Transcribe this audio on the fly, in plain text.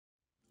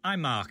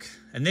I'm Mark,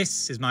 and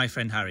this is my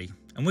friend Harry,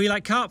 and we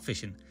like carp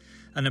fishing,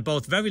 and are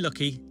both very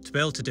lucky to be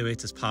able to do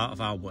it as part of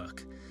our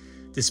work.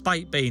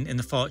 Despite being in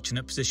the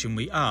fortunate position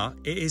we are,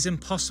 it is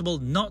impossible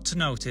not to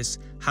notice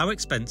how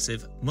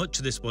expensive much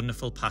of this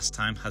wonderful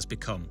pastime has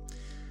become.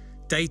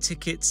 Day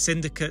tickets,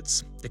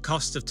 syndicates, the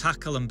cost of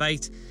tackle and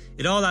bait,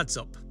 it all adds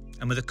up,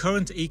 and with the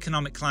current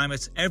economic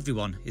climate,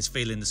 everyone is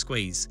feeling the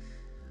squeeze.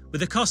 With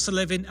the cost of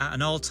living at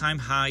an all-time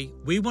high,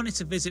 we wanted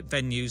to visit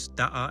venues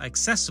that are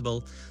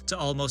accessible to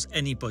almost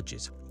any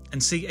budget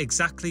and see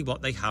exactly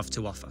what they have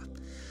to offer.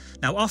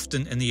 Now,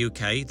 often in the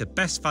UK, the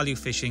best value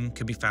fishing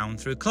can be found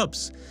through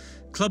clubs.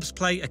 Clubs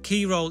play a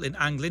key role in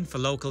angling for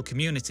local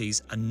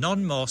communities, and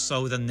none more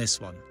so than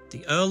this one,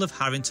 the Earl of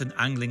Harrington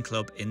Angling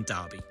Club in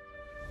Derby.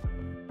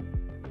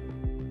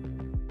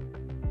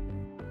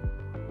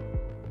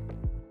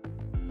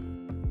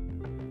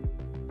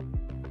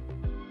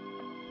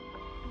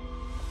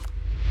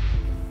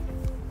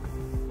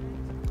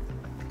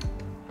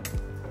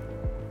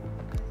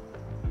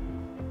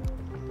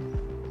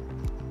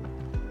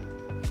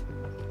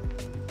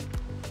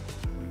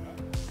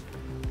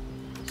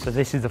 So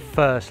this is the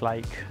first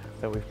lake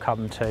that we've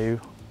come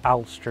to,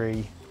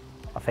 Alstree,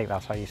 I think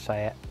that's how you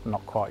say it, I'm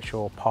not quite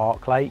sure,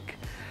 Park Lake.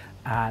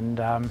 And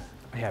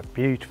yeah,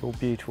 beautiful,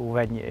 beautiful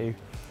venue.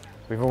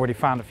 We've already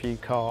found a few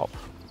carp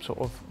sort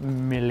of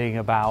milling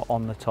about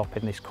on the top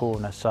in this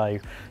corner. So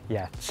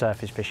yeah,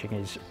 surface fishing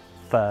is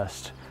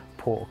first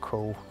port of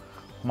call.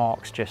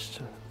 Mark's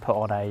just put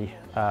on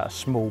a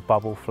small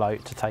bubble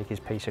float to take his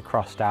piece of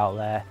crust out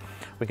there.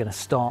 We're going to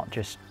start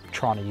just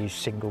trying to use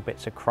single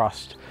bits of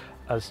crust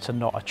as to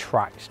not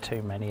attract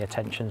too many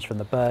attentions from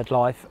the bird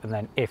life, and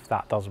then if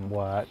that doesn't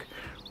work,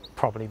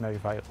 probably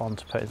move on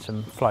to putting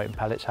some floating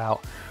pellets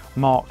out.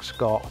 Mark's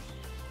got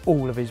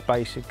all of his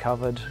basic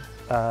covered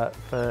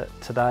for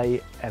today,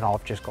 and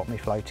I've just got my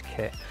floater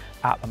kit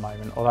at the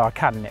moment, although I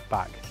can nip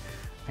back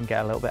and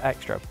get a little bit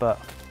extra. But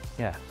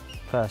yeah,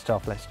 first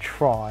off, let's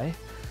try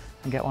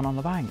and get one on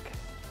the bank.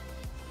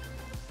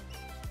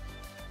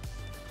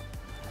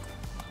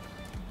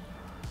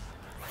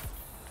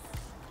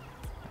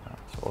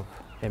 Sort of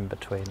in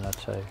between the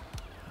two.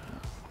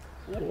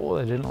 Oh,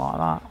 they didn't like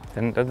that.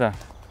 Didn't, did they?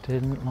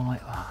 Didn't like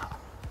that.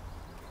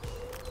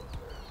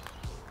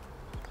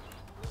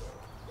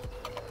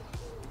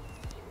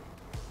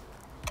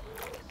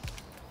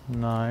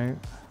 No.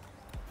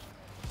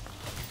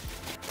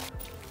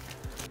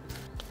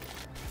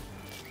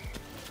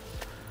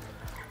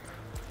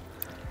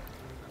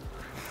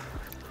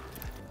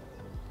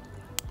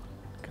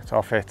 Get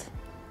off it.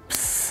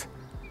 Psst.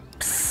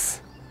 Psst.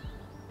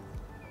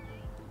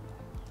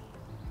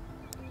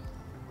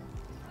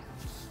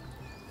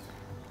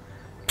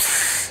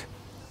 Psst.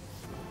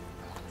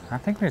 I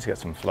think we need to get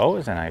some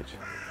floaters in, H.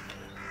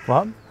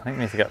 What? I think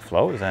we need to get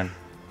floaters in.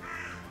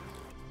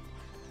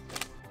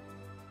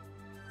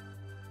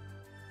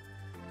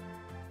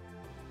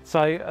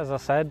 So, as I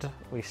said,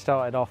 we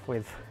started off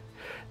with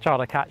trying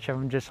to catch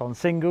them just on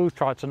singles,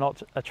 tried to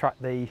not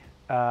attract the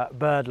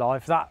bird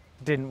life. That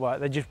didn't work,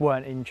 they just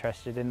weren't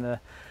interested in the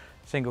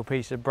single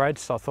piece of bread,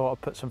 so I thought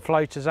I'd put some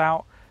floaters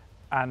out,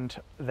 and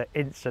the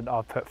instant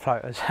I put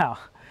floaters out,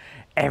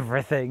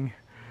 everything,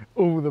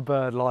 all the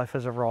bird life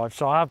has arrived.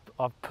 So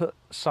I've put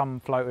some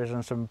floaters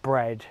and some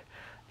bread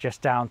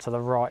just down to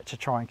the right to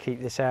try and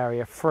keep this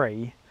area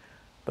free.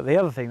 But the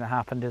other thing that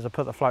happened is I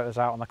put the floaters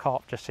out and the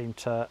carp just seemed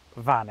to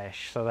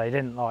vanish, so they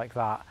didn't like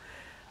that.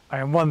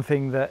 And one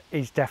thing that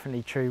is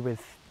definitely true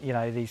with, you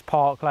know, these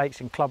park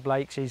lakes and club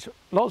lakes is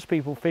lots of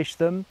people fish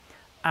them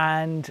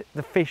and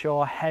the fish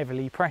are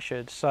heavily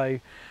pressured. So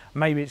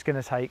maybe it's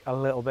going to take a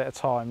little bit of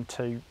time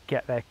to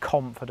get their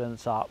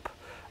confidence up,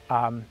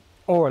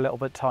 or a little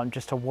bit of time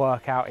just to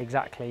work out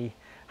exactly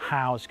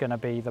how's going to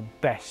be the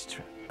best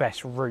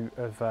route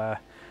of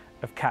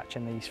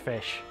catching these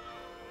fish.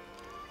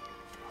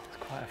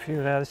 Quite a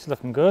few there, this is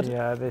looking good.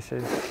 Yeah, this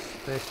is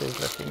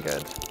looking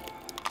good.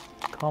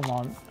 Come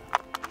on.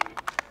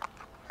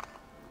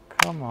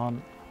 Come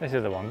on. This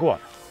is the one, go on.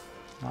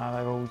 No,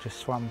 they've all just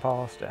swam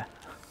past it.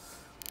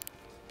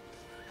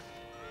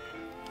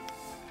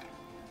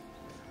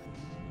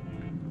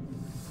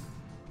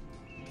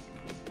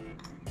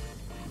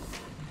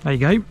 There you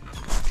go.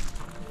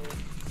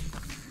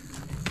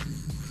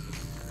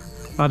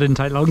 That didn't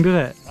take long, did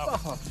it?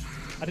 Oh,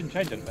 I didn't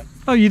change anything.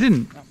 Oh, you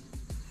didn't? No.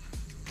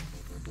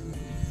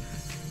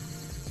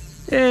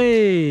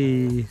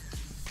 Hey!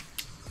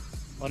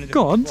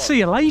 Go on, see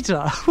you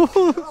later.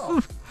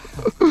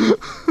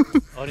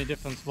 Only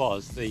difference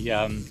was the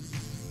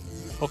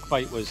hook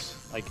bait was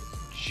like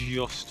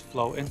just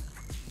floating.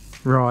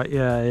 Right,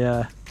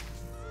 yeah.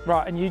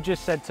 Right, and you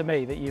just said to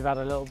me that you've had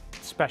a little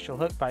special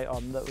hook bait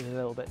on that was a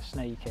little bit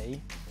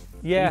sneaky.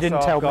 Yeah, you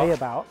didn't tell me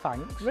about,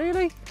 thanks.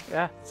 Really?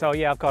 Yeah. So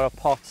yeah, I've got a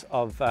pot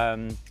of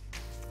them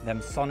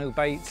sonu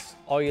baits,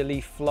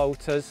 oily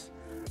floaters,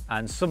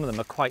 and some of them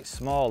are quite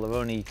small. They're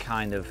only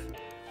kind of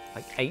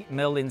like 8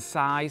 mil in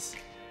size,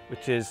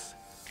 which is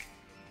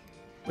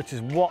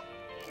what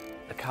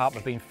the carp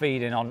have been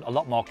feeding on a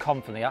lot more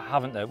confidently,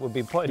 haven't they? We've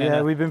been putting in.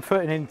 Yeah, we've been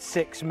putting in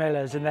 6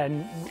 millers, and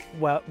then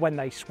when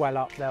they swell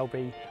up, they'll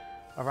be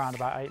around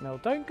about 8 mil.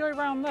 Don't go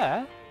around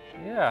there.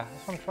 Yeah,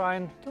 so I'm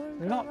trying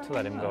not to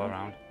let him go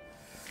around.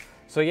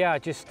 So yeah, I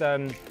just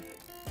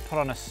put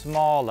on a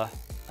smaller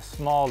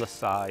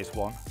size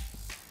one.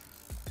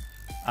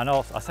 And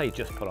also, I say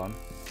just put on,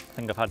 I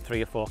think I've had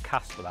 3 or 4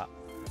 casts for that.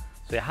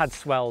 So it had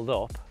swelled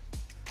up,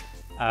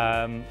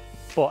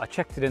 but I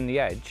checked it in the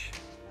edge,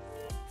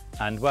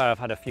 and where I've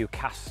had a few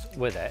casts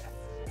with it,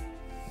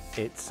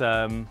 it's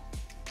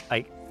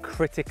like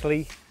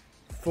critically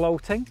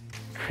floating.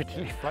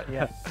 Critically floating,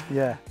 yeah.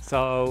 Yeah.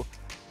 So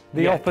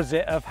the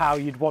opposite of how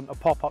you'd want a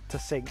pop-up to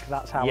sink,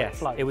 that's how it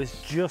floats. It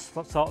was just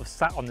sort of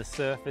sat on the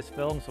surface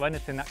film, so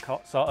anything that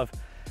caught sort of,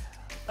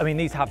 I mean,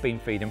 these have been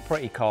feeding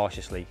pretty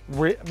cautiously.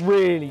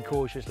 Really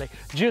cautiously.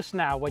 Just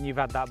now, when you've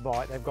had that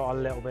bite, they've got a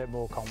little bit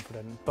more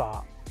confident,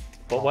 but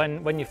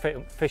when you're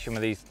fishing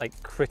with these like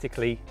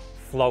critically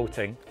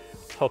floating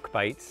hook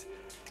baits,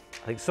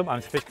 I think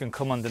sometimes fish can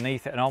come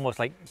underneath it and almost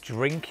like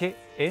drink it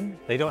in.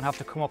 They don't have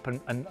to come up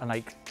and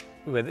like,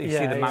 where you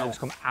see the mouths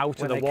come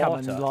out of the water.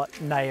 When they come and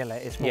like nail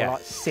it, it's more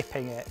like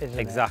sipping it, isn't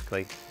it?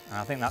 Exactly. And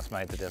I think that's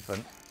made the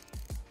difference.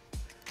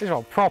 This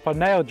one proper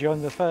nailed you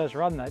on the first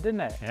run there,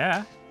 didn't it?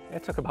 Yeah.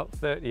 It took about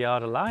 30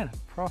 yards of line.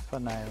 Proper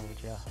nailed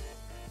you.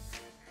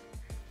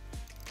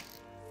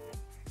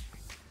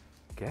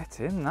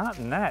 Get in that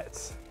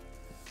net.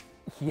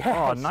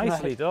 Yeah. Oh,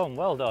 nicely done.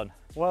 Well done.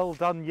 Well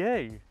done,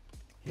 you.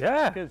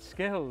 Yeah. Good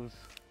skills.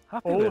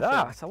 Happy with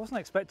that. I wasn't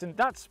expecting.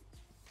 I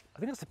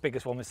think that's the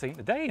biggest one we've seen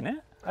today, isn't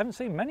it? I haven't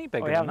seen many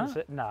bigger than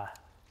that. Nah.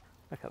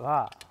 Look at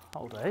that.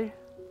 That'll do.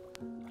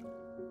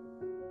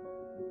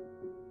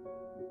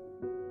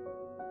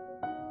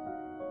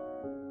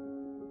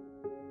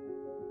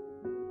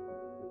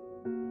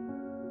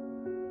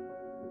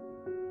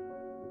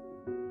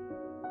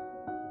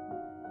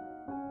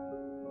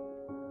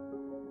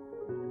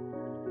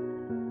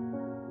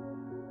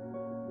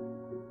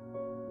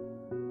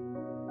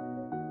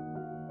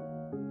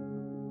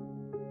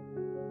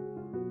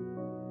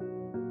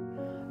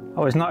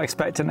 I was not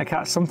expecting to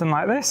catch something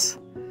like this.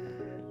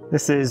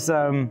 This is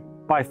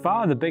by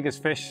far the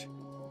biggest fish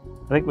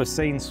I think we've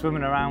seen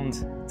swimming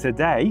around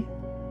today.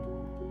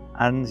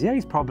 And yeah,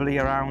 he's probably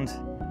around,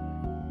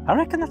 I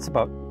reckon that's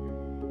about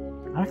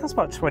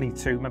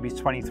 22, maybe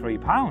 23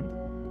 pound.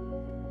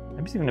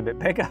 Maybe it's even a bit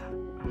bigger.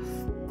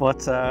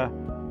 But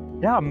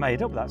yeah, I'm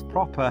made up. That's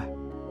proper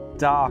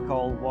dark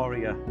old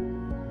warrior.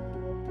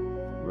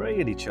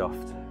 Really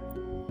chuffed.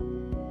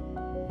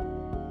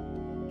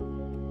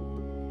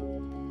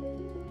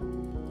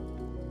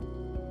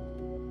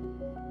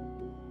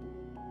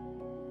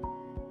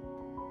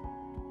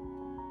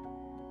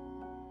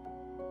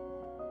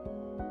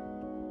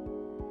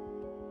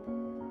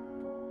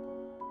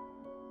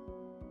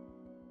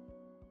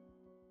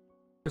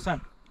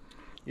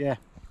 Yeah,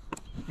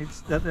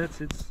 it's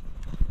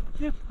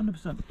yeah,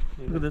 100%.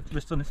 Look at the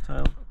wrist on its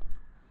tail.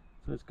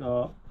 So it's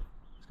got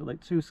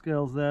like 2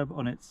 scales there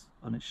on its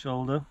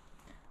shoulder.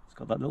 It's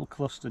got that little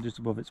cluster just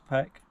above its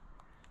pec.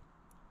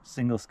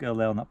 Single scale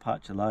there on that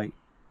patch of light,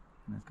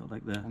 and it's got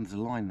like the. And there's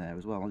a line there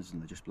as well, isn't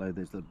there? Just below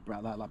there's that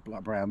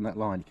brown that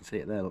line. You can see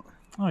it there. Look.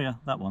 Oh yeah,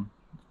 that one.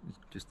 It's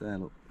just there.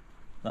 Look.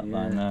 That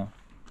line there.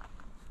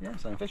 Yeah,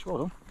 same fish. Well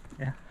done.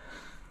 Yeah.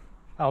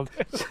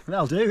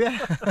 That'll do.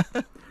 Yeah.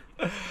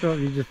 So what have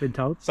you just been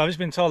told? So I've just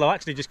been told I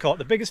actually just caught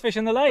the biggest fish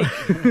in the lake.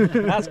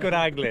 That's good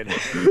angling.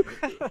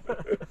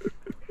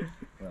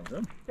 Well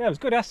done. Yeah, it was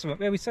a good estimate.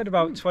 Yeah, we said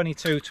about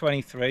 22,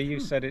 23. You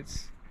said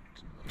it's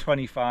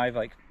 25,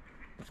 like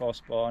before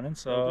spawning.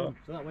 So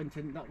that was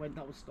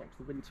stocked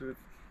the winter of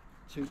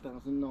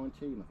 2019,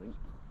 I think.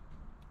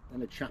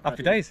 And a chap.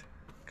 Happy days.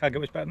 Can't get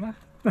much better than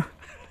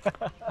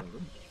that.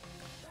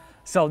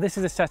 So this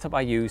is the setup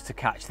I use to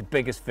catch the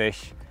biggest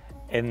fish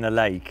in the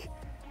lake.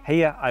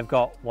 Here I've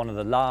got one of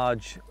the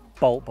large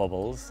bolt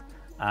bubbles,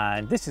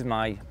 and this is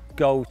my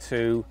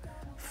go-to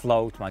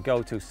float, my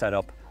go-to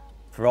setup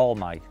for all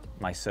my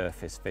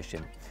surface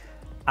fishing.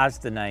 As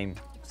the name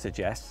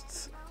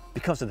suggests,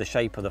 because of the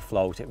shape of the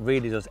float, it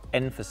really does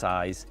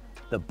emphasize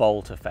the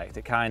bolt effect.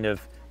 It kind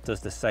of does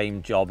the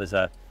same job as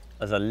a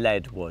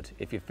lead would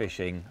if you're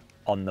fishing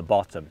on the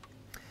bottom.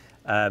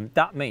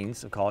 That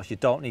means, of course, you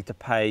don't need to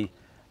pay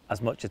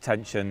as much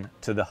attention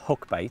to the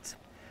hook bait.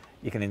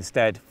 You can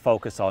instead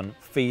focus on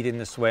feeding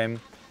the swim,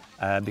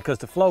 because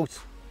the float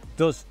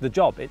does the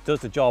job. It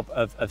does the job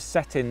of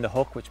setting the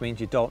hook, which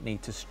means you don't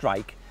need to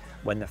strike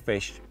when the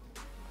fish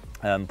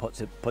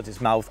puts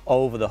its mouth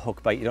over the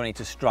hook bait. You don't need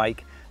to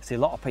strike. I see a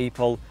lot of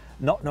people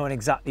not knowing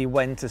exactly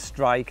when to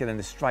strike, and then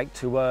they strike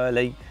too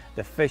early.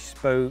 The fish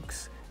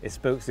spooks, it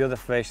spooks the other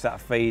fish that are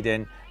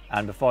feeding,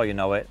 and before you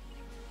know it,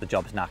 the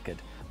job's knackered.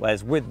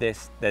 Whereas with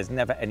this, there's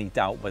never any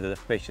doubt whether the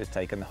fish has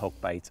taken the hook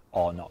bait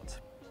or not.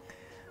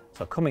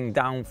 So coming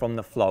down from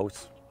the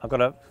float, I've got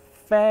a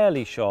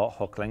fairly short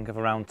hook link of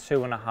around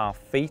 2.5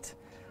 feet.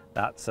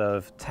 That's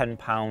of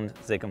 10-pound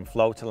zig and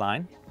floater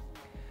line.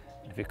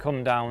 If you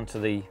come down to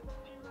the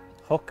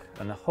hook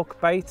and the hook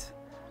bait,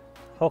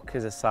 hook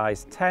is a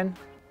size 10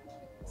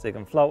 Zig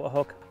and floater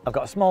hook. I've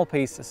got a small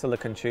piece of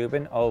silicone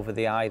tubing over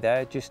the eye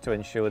there just to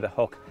ensure the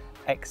hook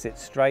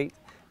exits straight.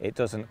 It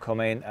doesn't come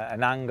in at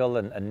an angle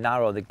and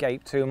narrow the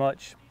gape too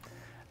much.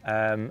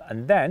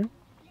 And then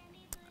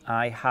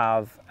I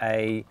have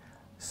a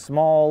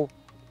small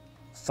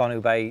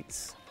Sonu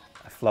baits,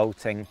 a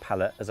floating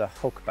pellet as a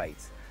hook bait.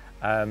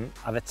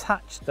 I've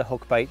attached the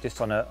hook bait just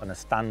on a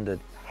standard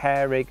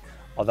hair rig,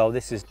 although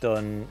this is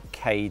done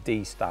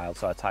KD style.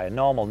 So I tie a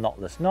normal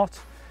knotless knot,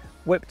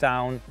 whip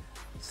down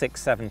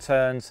 6-7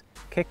 turns,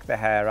 kick the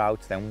hair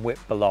out, then whip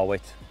below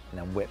it, and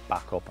then whip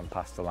back up and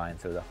pass the line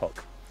through the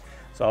hook.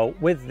 So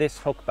with this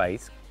hook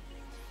bait,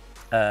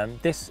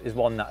 this is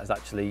one that has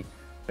actually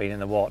been in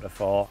the water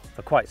for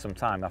quite some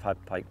time. I've had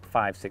like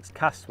 5-6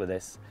 casts with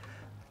this.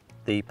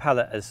 The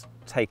pellet has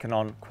taken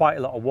on quite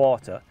a lot of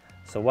water,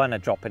 so when I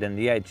drop it in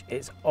the edge,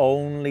 it's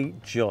only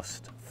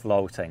just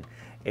floating.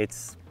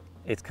 It's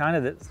kind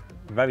of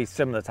very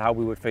similar to how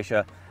we would fish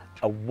a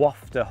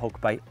wafter hook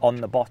bait on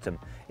the bottom.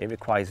 It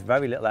requires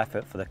very little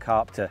effort for the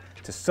carp to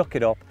suck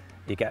it up.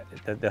 You get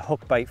the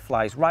hook bait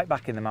flies right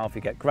back in the mouth,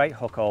 you get great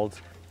hook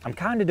holds. I'm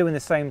kind of doing the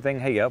same thing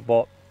here,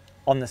 but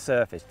on the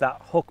surface.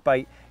 That hook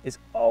bait is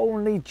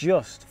only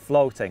just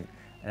floating,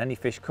 and any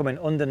fish coming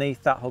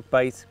underneath that hook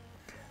bait,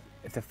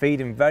 if they're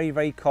feeding very,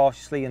 very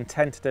cautiously and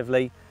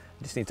tentatively,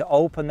 you just need to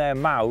open their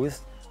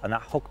mouths and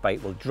that hook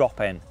bait will drop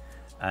in.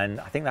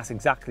 And I think that's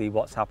exactly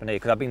what's happened here,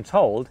 because I've been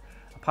told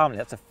apparently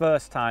that's the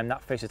first time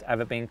that fish has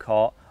ever been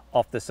caught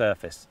off the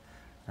surface.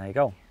 There you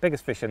go,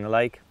 biggest fish in the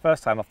lake,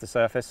 first time off the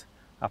surface,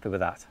 happy with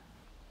that.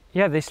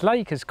 Yeah, this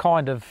lake has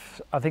kind of,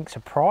 I think,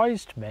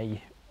 surprised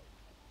me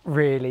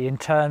really in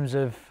terms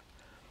of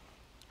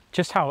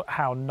just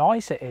how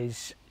nice it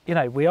is. You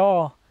know, we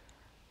are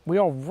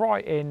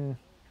right in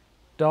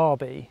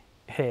Derby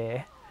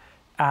here,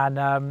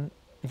 and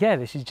yeah,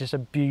 this is just a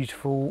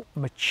beautiful,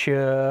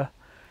 mature,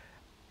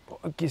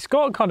 it's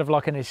got kind of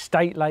like an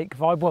estate lake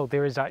vibe. Well,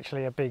 there is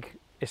actually a big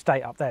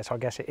estate up there, so I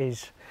guess it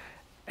is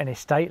an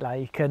estate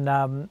lake.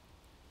 And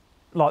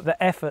like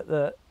the effort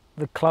that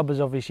the club has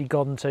obviously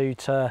gone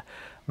to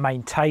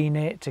maintain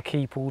it, to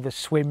keep all the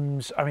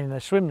swims. I mean, the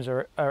swims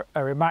are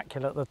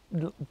immaculate,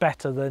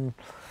 better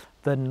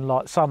than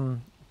like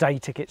some day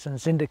tickets and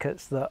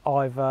syndicates that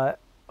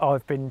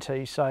I've been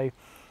to. So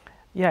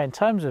yeah, in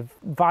terms of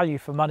value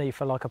for money,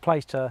 for like a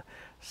place to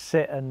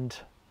sit and,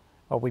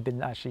 well, we've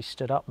been actually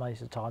stood up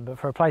most of the time, but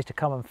for a place to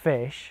come and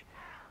fish,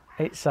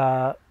 it's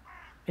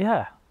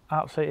yeah,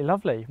 absolutely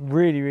lovely.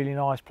 Really, really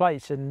nice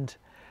place, and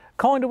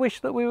kind of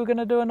wish that we were going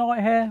to do a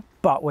night here,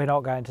 but we're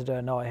not going to do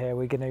a night here.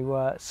 We're going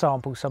to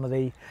sample some of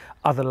the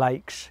other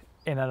lakes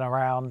in and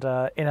around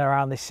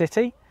this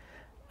city,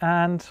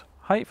 and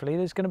hopefully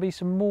there's going to be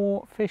some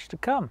more fish to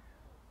come.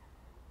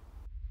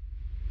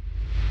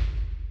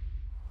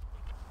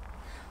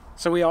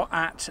 So we are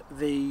at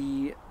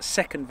the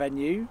second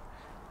venue.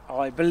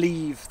 I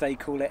believe they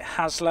call it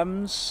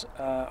Haslam's.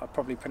 I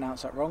probably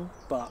pronounced that wrong,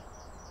 but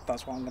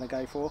that's what I'm going to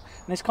go for.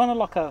 And it's kind of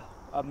like a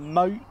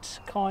moat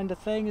kind of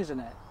thing, isn't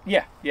it?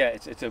 Yeah,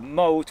 it's a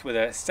moat with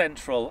a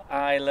central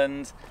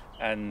island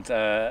and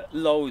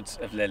loads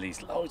of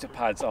lilies, loads of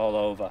pads all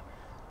over.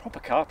 Proper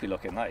carpy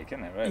looking lake,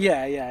 isn't it, really?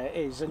 Yeah, it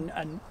is.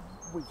 And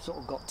we've sort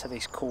of got to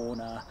this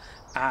corner,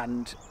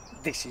 and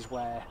this is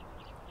where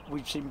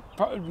we've seen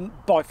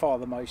by far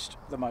the most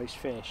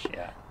fish.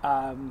 Yeah.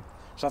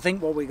 So I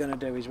think what we're going to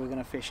do is we're going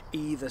to fish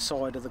either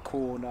side of the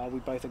corner. We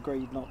both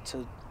agreed not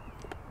to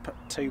put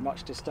too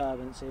much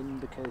disturbance in,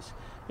 because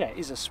yeah, it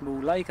is a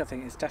small lake. I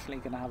think it's definitely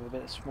going to have a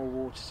bit of small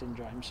water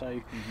syndrome, so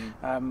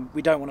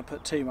we don't want to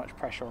put too much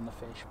pressure on the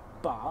fish.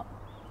 But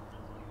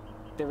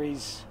there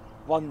is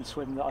one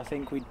swim that I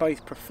think we'd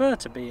both prefer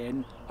to be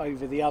in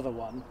over the other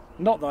one.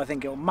 Not that I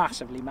think it'll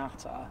massively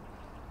matter,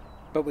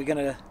 but we're going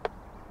to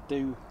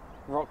do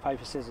rock,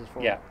 paper, scissors for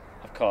it. Yeah,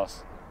 of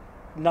course.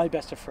 No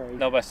best of three.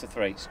 No best of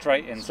three.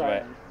 Straight into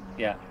it.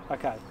 Yeah.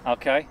 Okay.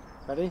 Okay.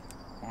 Ready?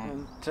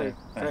 1, 2,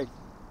 3.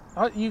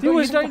 Oh, you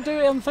don't do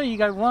it on 3. You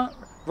go what?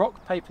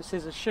 Rock, paper,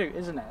 scissors, shoot,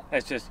 isn't it?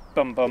 It's just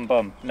bum, bum,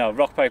 bum. No,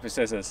 rock, paper,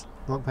 scissors.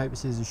 Rock, paper,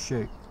 scissors,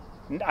 shoot.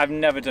 I've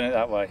never done it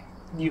that way.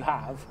 You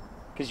have,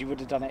 because you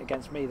would have done it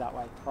against me that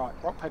way. Right.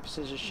 Rock, paper,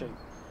 scissors, shoot.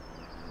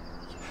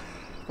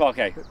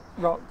 Okay.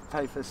 Rock,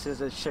 paper,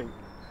 scissors, shoot.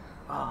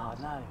 Ah,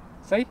 oh, no.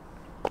 See?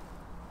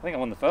 I think I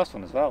won the first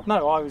one as well.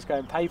 No, I was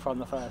going paper on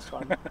the first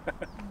one.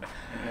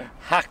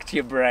 Hacked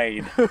your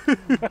brain.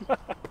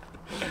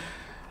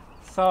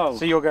 So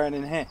you're going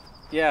in here?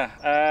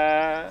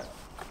 Yeah.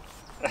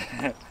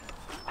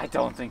 I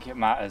don't think it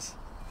matters.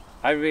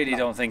 I really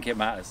don't think it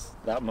matters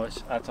that much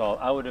at all.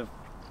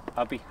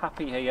 I'd be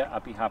happy here,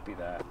 I'd be happy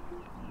there.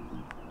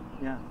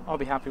 Yeah, I'll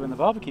be happy when the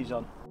barbecue's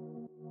on.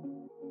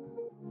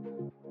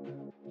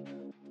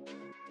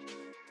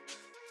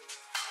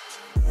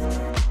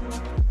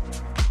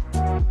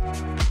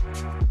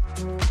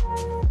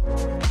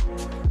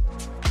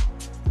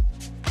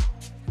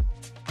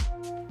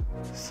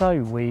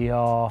 So we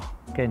are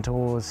getting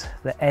towards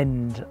the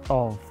end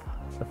of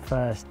the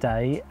first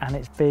day, and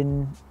it's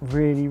been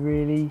really,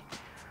 really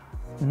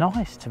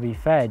nice, to be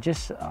fair.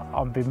 Just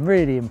I've been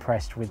really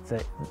impressed with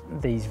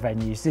these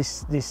venues.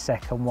 This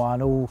second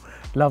one, all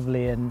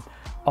lovely and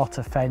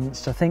otter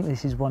fenced. I think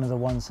this is one of the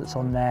ones that's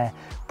on their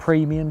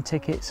premium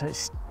ticket, so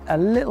it's a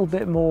little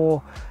bit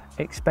more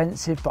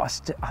expensive,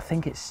 but I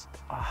think it's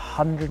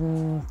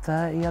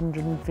 130,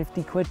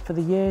 150 quid for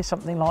the year,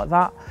 something like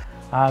that.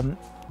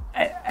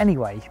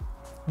 Anyway,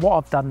 what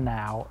I've done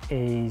now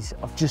is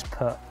I've just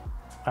put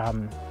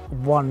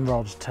one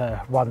rod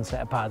to one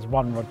set of pads,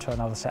 one rod to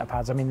another set of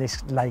pads. I mean,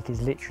 this lake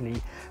is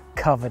literally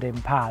covered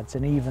in pads,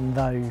 and even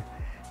though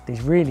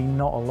there's really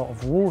not a lot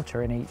of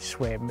water in each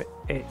swim,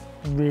 it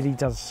really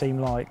does seem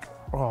like,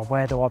 oh,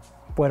 where do I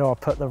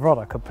put the rod?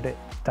 I could put it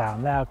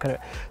down there. I could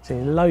see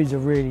loads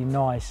of really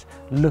nice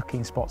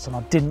looking spots, and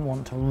I didn't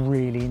want to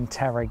really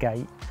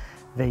interrogate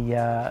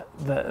the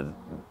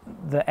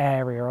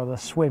area or the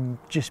swim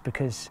just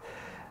because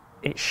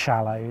it's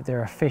shallow, there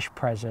are fish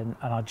present,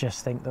 and I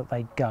just think that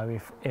they'd go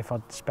if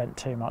I'd spent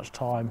too much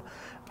time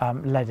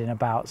leading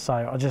about. So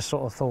I just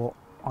sort of thought,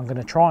 I'm going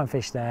to try and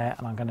fish there,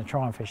 and I'm going to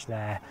try and fish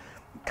there.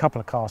 A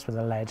couple of casts with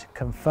a lead,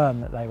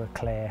 confirm that they were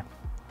clear,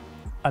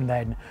 and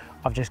then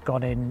I've just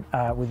gone in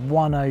with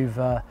one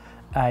over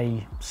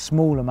a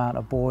small amount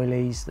of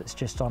boilies that's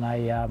just on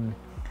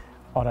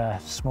a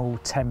small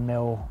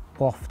 10mm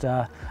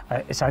wafter.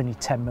 It's only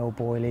 10mm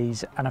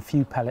boilies, and a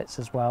few pellets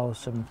as well,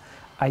 some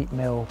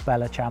 8mm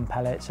Bellachan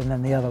pellets, and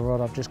then the other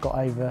rod I've just got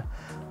over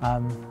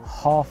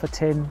half a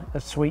tin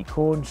of sweet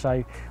corn.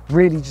 So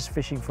really just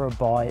fishing for a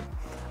bite.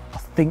 I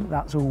think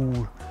that's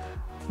all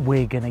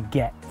we're gonna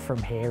get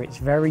from here. It's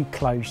very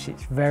close,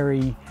 it's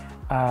very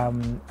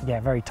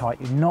very tight.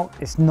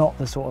 It's not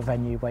the sort of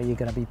venue where you're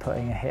going to be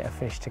putting a hit of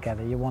fish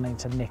together. You're wanting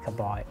to nick a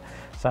bite.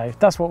 So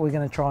that's what we're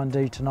going to try and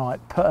do tonight,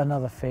 put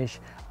another fish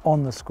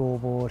on the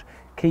scoreboard,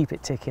 keep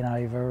it ticking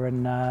over,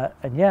 and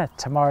yeah,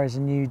 tomorrow's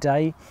a new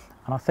day,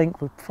 and I think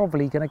we're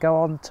probably going to go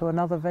on to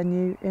another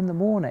venue in the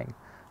morning.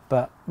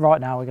 But right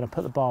now we're going to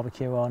put the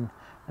barbecue on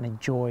and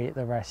enjoy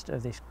the rest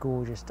of this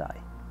gorgeous day.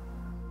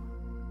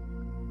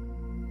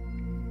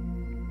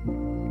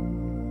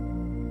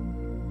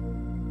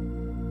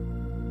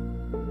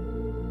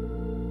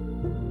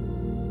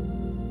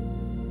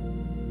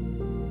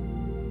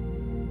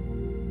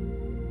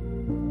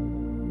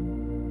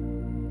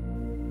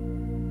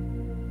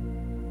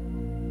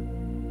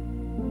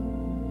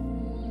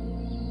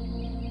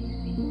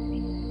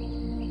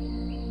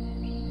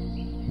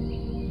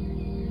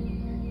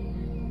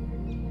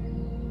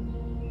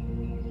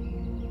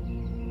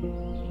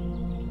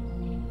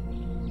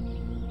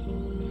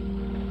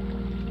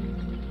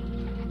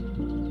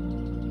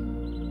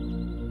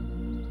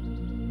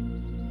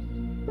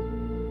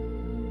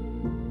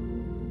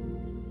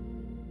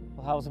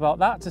 How's about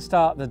that to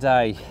start the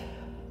day?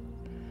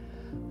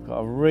 Got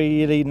a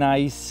really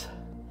nice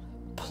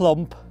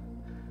plump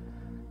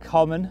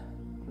common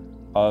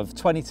of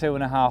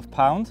 22.5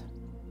 pound,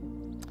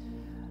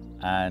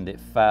 and it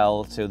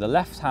fell to the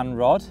left hand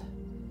rod,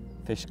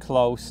 fish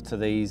close to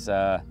these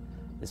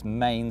this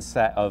main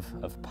set of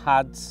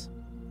pads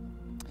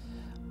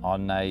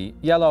on a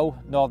yellow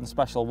Northern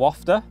Special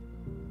wafter.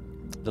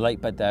 The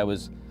lake bed there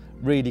was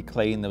really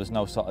clean, there was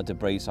no sort of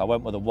debris, so I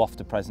went with a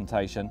wafter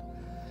presentation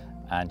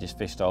and just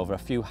fished over a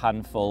few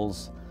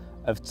handfuls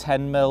of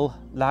 10mm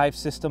live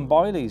system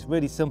boilies.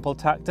 Really simple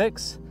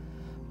tactics,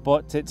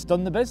 but it's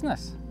done the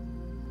business.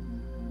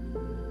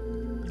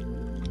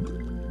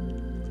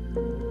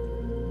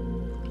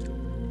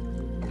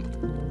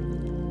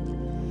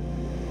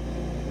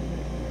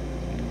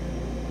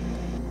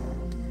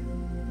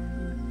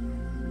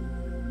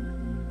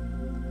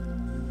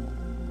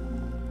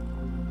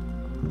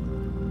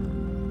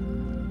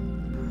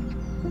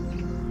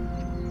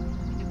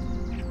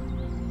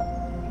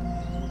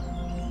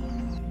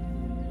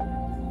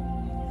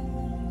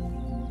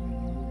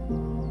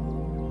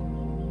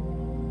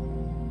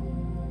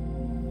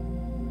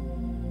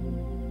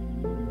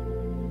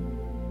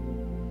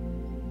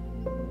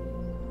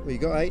 What you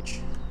got, H?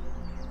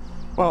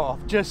 Well,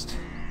 I've just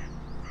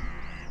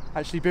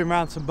actually been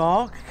round to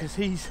Mark because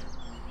he's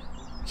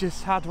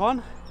just had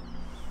one.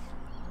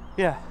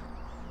 Yeah,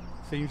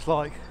 seems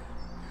like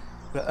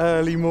the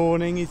early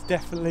morning is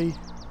definitely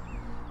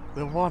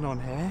the one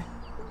on here.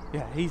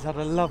 Yeah, he's had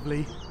a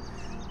lovely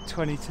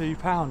 22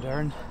 pounder,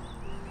 and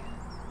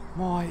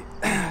my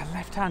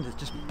left hand has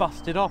just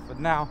busted off, and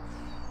now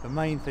the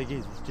main thing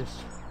is just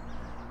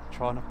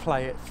trying to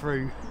play it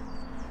through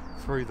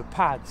the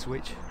pads,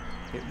 which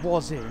it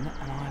was in,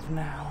 and I've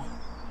now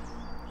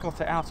got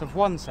it out of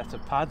one set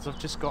of pads. I've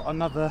just got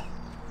another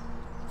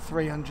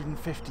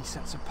 350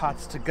 sets of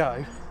pads to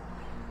go.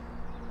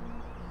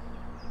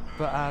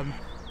 But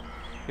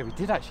yeah, we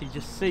did actually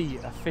just see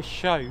a fish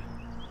show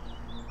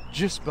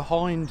just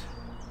behind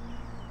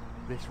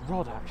this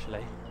rod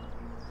actually.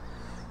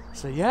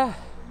 So yeah,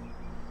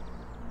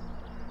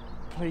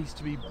 pleased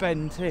to be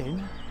bent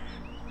in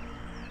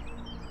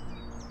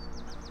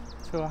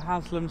to a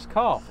Haslam's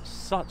Carp. It's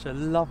such a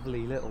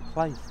lovely little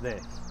place,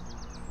 this.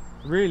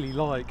 Really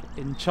like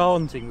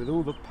enchanting with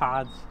all the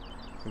pads.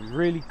 It was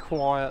really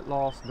quiet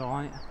last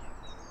night.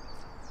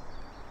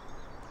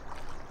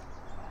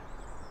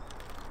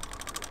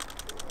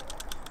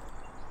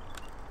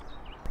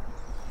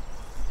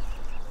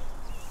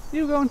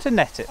 You going to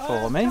net it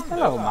for me?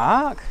 Hello,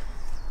 Mark.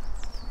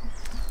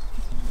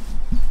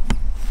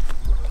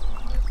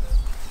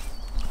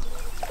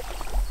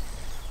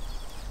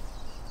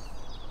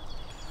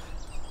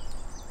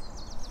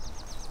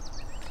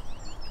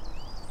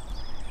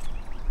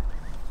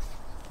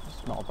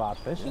 It's not a bad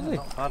fish, is he?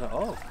 Not bad at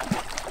all.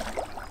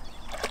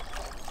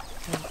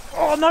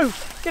 Oh no!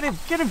 Get him!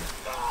 Get him!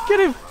 Get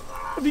him!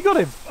 Have you got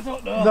him? I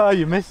don't know. No,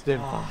 you missed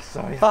him. Oh,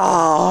 sorry.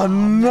 Oh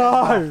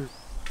no!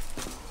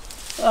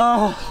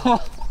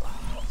 Oh.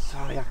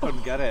 Sorry, I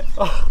couldn't get it.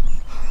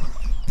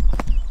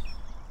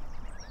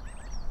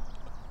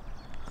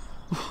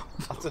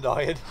 That's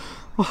annoying.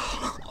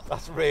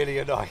 That's really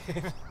annoying.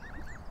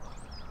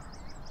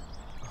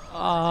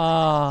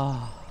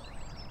 Ah.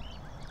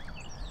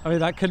 I mean,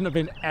 that couldn't have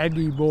been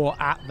any more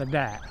at the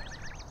net.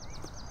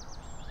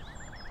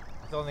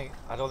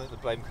 I don't think the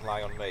blame can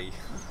lie on me.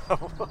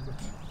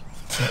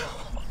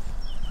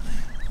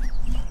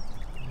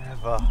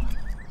 Never.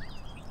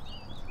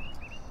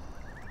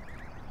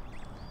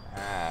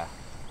 Ah.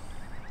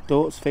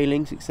 Thoughts,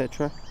 feelings,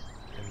 etc.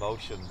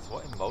 Emotions.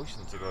 What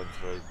emotions are going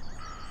through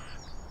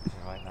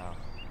right now?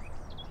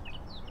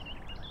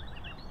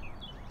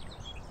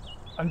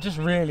 I'm just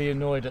really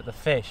annoyed at the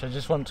fish. I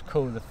just want to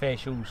call the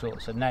fish all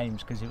sorts of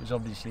names because it was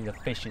obviously the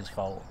fish's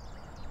fault.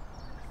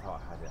 I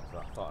thought I had it.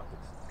 I thought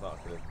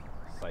I could have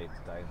saved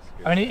today.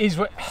 I mean,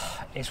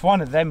 it's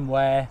one of them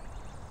where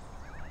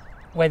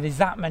there's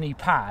that many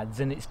pads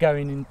and it's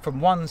going in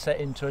from one set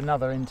into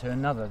another,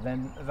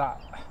 then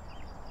that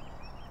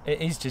it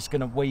is just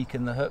going to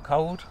weaken the hook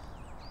hold.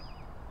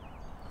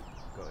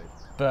 Got it.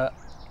 But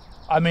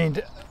I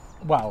mean,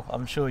 well,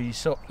 I'm sure you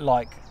saw,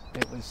 like,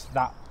 it was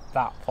that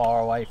far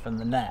away from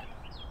the net.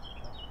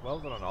 Well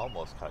done on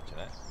almost catching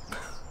it.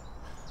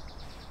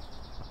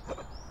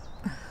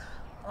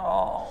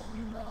 Oh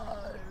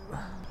no!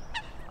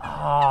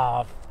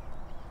 Ah,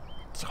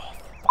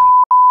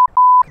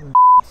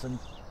 some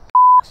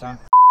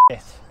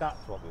shit.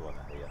 That's what we want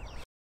to hear.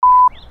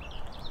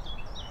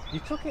 You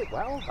took it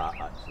well, that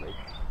actually.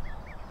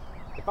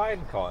 If I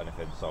hadn't caught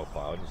anything so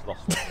far, I just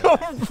lost it.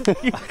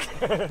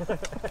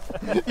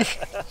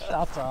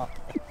 Shut up.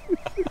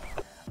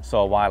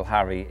 So while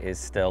Harry is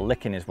still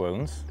licking his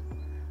wounds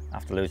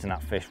after losing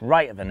that fish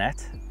right at the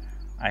net,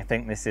 I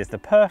think this is the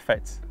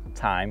perfect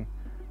time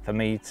for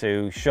me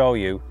to show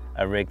you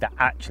a rig that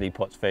actually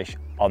puts fish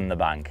on the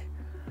bank.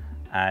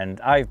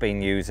 And I've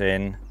been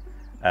using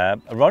a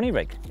Ronnie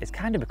Rig. It's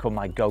kind of become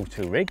my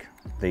go-to rig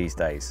these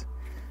days.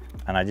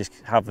 And I just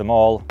have them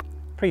all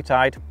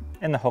pre-tied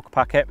in the hook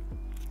packet.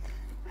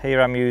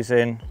 Here I'm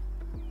using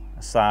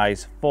a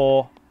size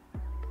 4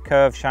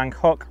 curved shank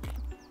hook.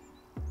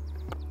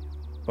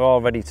 We're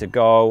all ready to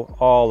go.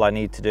 All I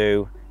need to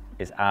do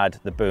is add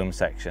the boom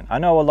section. I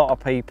know a lot of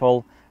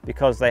people,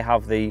 because they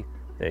have the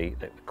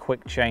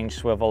quick change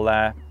swivel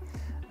there,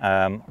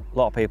 a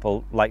lot of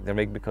people like the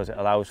rig because it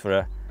allows for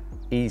a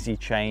easy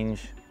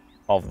change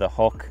of the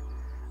hook.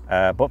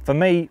 But for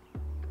me,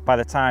 by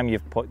the time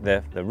you've put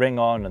the ring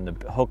on and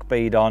the hook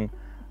bead on,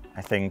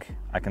 I think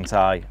I can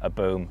tie a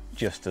boom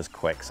just as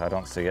quick. So I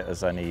don't see it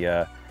as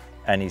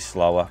any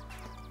slower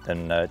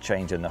than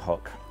changing the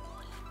hook.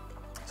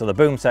 So the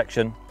boom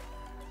section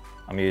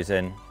I'm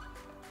using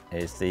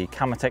is the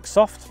Camatech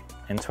Soft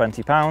in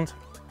 20 pound.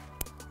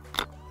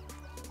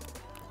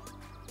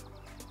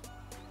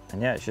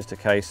 And yeah, it's just a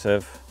case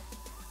of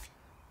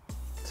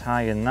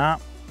tying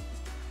that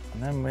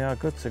and then we are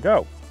good to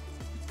go.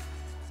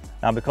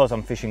 Now, because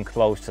I'm fishing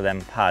close to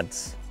them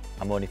pads,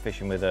 I'm only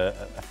fishing with a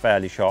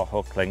fairly short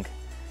hook link.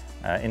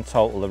 In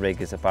total, the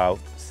rig is about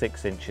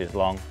 6 inches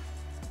long.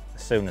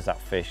 As soon as that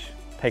fish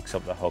picks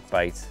up the hook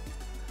bait,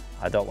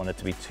 I don't want it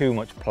to be too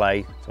much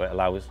play, so it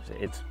allows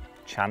its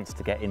chance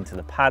to get into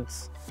the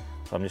pads.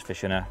 So I'm just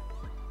fishing a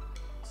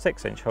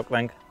 6-inch hook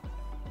length.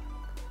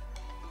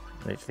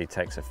 Literally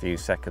takes a few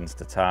seconds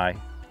to tie.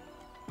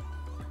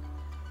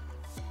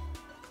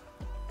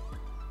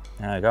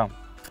 There we go.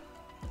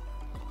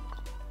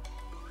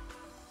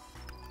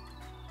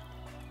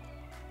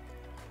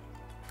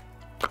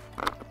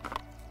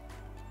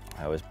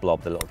 I always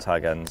blob the little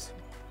tag ends.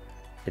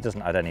 It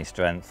doesn't add any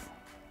strength.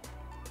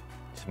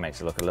 Just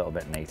makes it look a little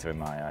bit neater in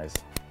my eyes.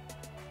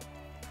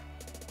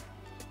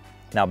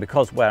 Now,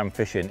 because where I'm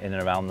fishing in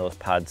and around those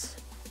pads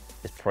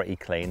is pretty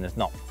clean, there's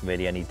not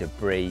really any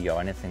debris or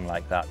anything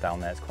like that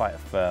down there. It's quite a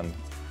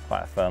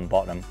firm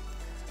bottom.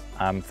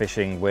 I'm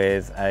fishing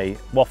with a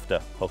wafter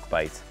hook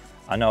bait.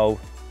 I know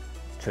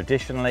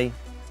traditionally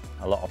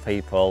a lot of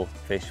people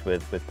fish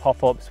with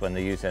pop-ups when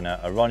they're using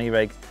a Ronnie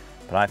rig,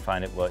 but I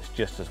find it works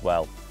just as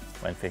well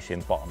when fishing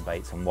bottom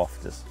baits and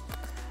wafters.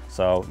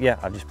 So yeah,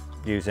 I'm just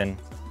using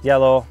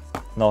yellow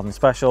Northern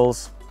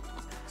Specials.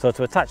 So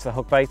to attach the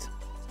hook bait,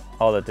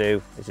 all I do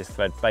is just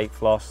thread bait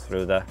floss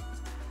through the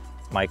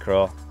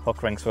micro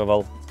hook ring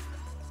swivel,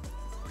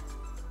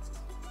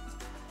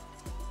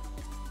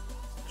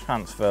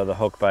 transfer the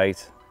hook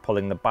bait,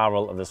 pulling the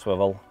barrel of the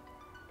swivel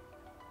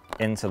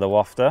into the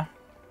wafter.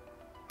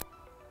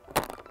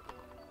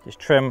 Just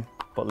trim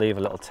but leave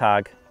a little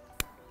tag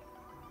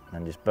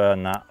and just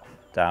burn that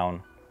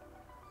down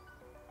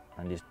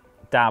and just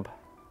dab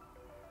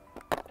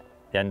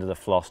the end of the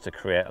floss to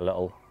create a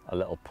little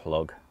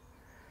plug.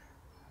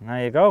 And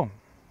there you go.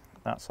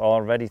 That's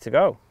all ready to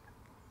go.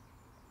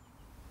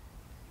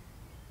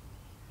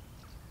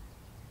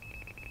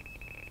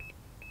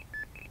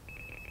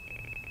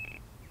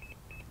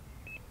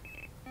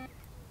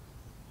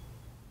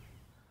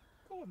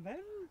 Go on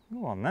then.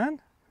 Go on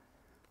then.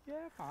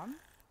 Yeah, man.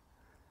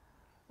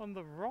 On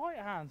the right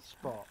hand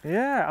spot.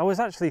 Yeah, I was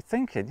actually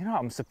thinking, you know,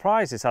 I'm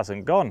surprised this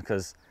hasn't gone,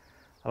 because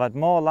I've had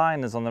more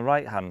liners on the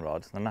right hand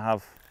rod than I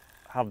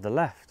have the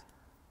left.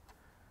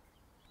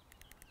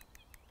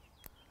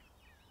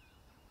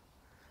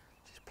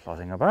 Just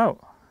plodding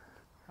about.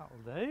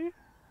 That'll do.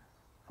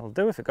 I'll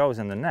do if it goes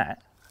in the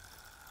net.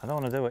 I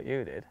don't want to do what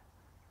you did.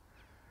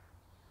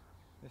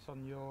 This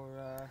on your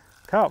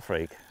Carp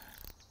Freak.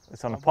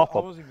 It's on a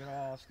pop-up. I wasn't going to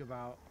ask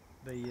about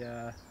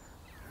the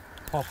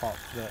pop-up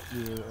that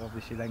you were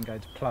obviously then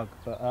going to plug,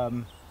 but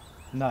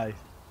no.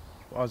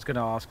 I was going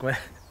to ask, where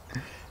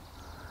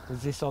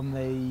was this on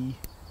the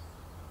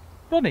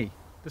Ronnie?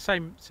 The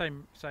same.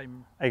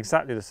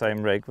 Exactly the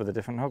same rig with a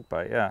different hook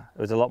bait. Yeah,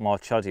 it was a lot more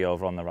choddy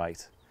over on the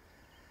right.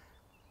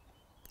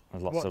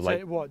 There's lots of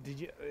like. So what did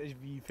you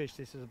fish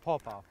this as a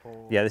pop-up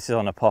or? Yeah, this is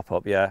on a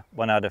pop-up. Yeah,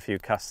 when I had a few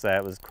casts there,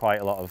 it was quite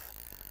a lot of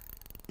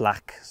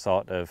black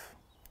sort of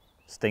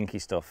stinky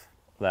stuff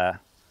there.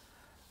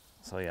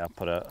 So yeah, I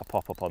put a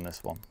pop-up on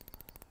this one.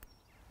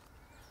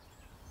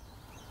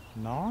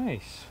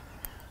 Nice.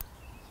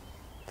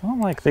 Don't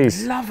like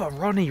these. I love a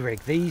Ronnie rig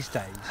these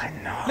days. I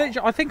know.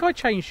 Literally, I think I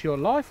changed your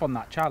life on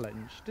that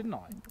challenge, didn't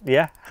I?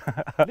 Yeah.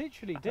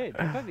 Literally did.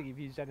 I don't think you've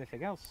used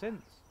anything else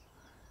since.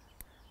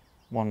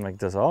 One rig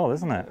does all,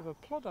 isn't it? Bit of a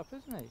plod up,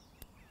 isn't he?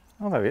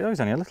 Oh, there he is.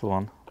 Only a little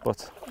one,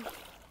 but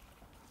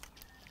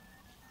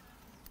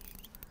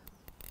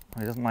oh,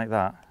 he doesn't like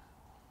that.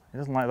 He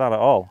doesn't like that at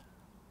all.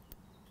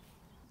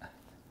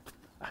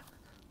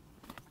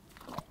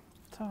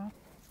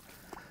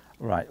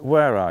 Right,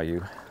 where are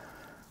you?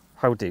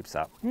 How deep's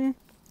that? Deeper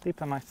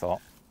than I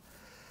thought.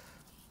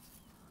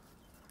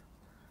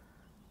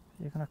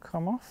 You're going to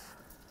come off?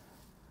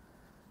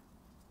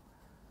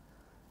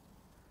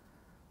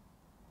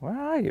 Where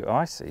are you? Oh,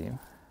 I see you.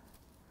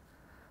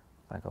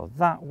 If I go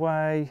that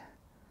way.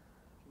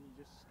 Can you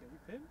just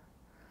scoop him?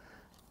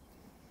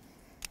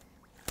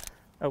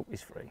 Oh,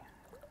 he's free.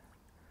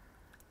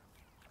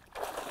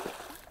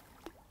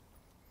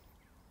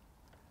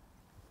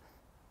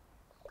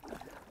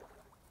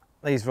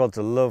 These rods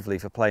are lovely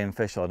for playing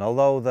fish on.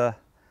 Although they're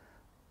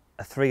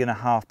a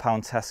 3.5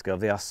 pound Tesco,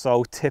 they are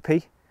so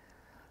tippy.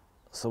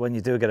 So when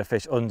you do get a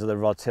fish under the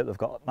rod tip, they've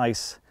got a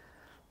nice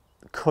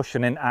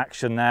cushioning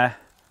action there.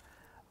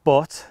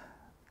 But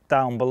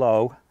down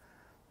below,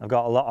 they've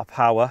got a lot of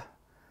power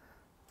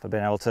for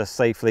being able to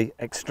safely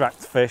extract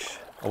fish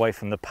away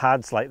from the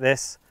pads like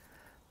this.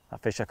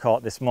 That fish I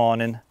caught this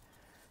morning,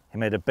 he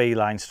made a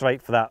beeline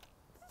straight for that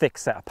thick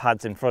set of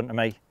pads in front of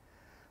me.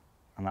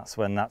 And that's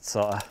when that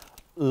sort of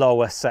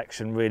lower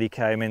section really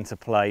came into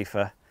play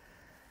for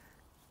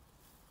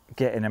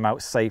getting him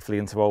out safely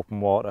into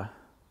open water.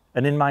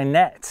 And in my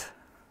net,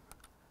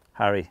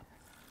 Harry.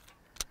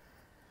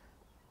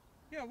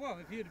 Yeah, well,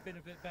 if you'd have been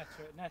a bit better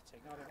at netting,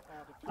 I'd have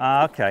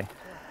Ah, okay.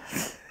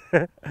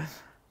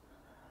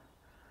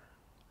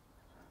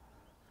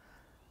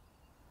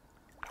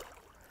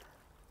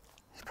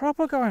 He's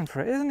proper going for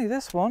it, isn't he,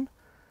 this one?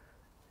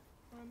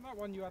 Well, that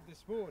one you had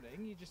this morning,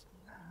 you just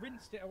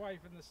rinsed it away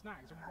from the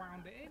snags and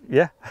wound it in.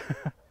 Yeah.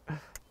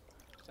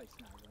 Say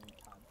snags on your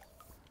pads.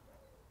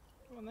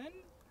 Go on then.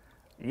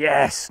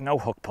 Yes, no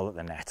hook pull at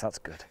the net, that's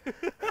good.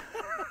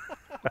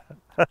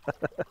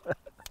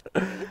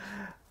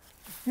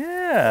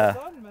 Yeah.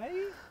 Well done,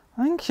 mate.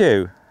 Thank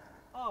you.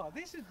 Oh,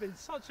 this has been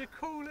such a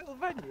cool little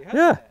venue, hasn't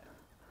Yeah. it?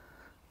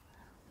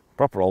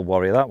 Proper old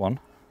warrior, that one.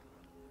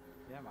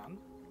 Yeah, man.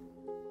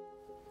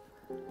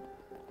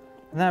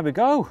 And there we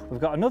go, we've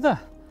got another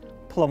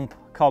plump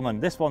common.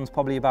 This one's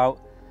probably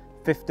about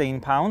 15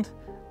 pound,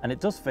 and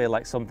it does feel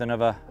like something of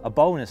a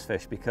bonus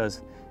fish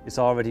because it's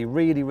already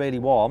really, really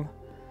warm.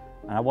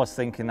 And I was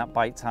thinking that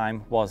bite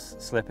time was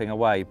slipping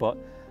away, but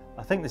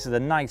I think this is a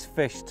nice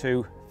fish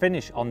to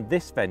finish on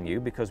this venue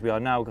because we are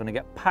now going to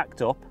get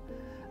packed up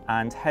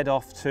and head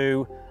off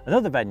to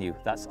another venue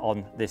that's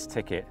on this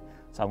ticket.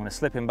 So I'm going to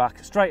slip him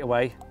back straight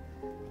away,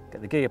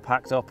 get the gear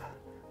packed up,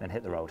 then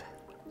hit the road.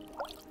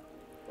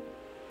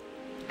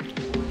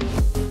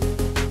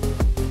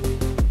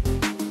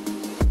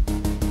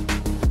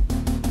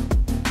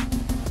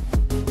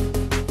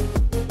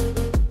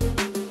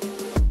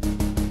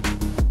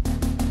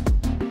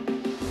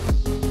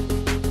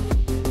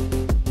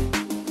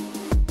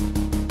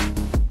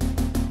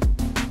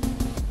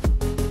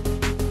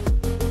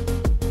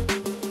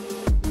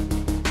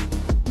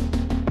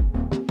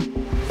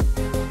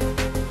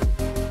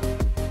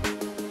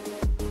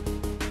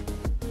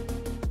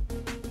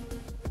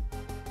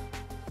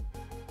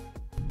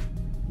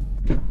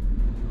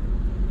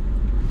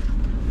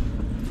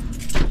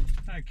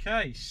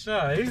 Okay,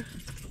 so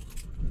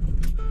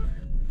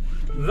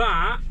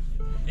that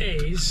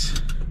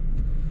is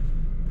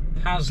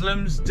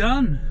Haslam's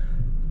done,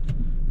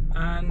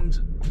 and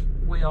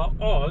we are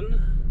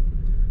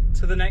on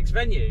to the next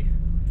venue.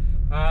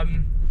 I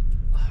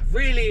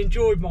really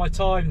enjoyed my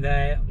time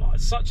there.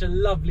 Such a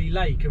lovely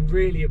lake, and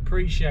really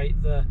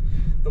appreciate the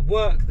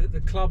work that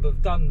the club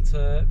have done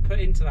to put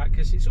into that,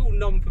 because it's all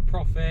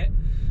non-for-profit,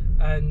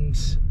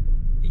 and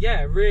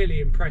yeah,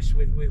 really impressed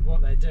with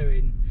what they're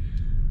doing.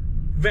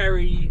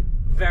 Very,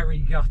 very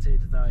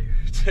gutted though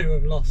to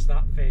have lost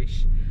that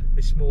fish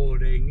this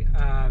morning.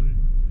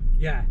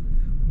 Yeah,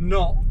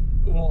 not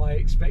what I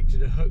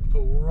expected, a hook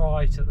pull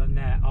right at the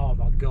net. Oh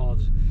my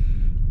god.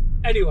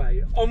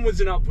 Anyway,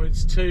 onwards and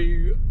upwards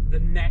to the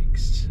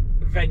next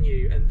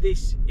venue, and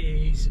this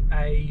is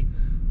a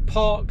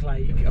park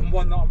lake, and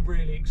one that I'm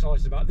really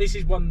excited about. This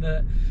is one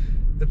that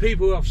the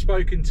people who I've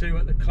spoken to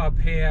at the club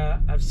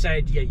here have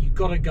said, yeah, you've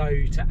got to go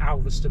to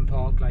Alveston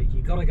Park Lake,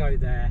 you've got to go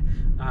there.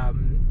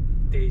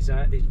 There's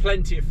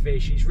plenty of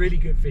fish, it's really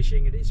good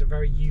fishing, and it's a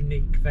very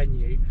unique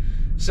venue.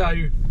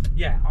 So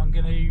yeah, I'm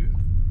going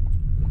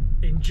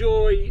to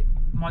enjoy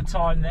my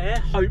time there.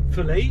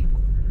 Hopefully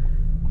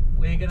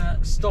we're going to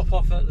stop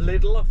off at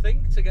Lidl, I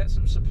think, to get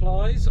some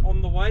supplies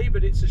on the way,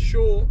 but it's a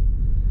short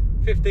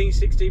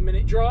 15-16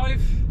 minute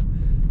drive.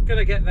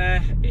 Gonna get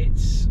there.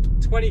 It's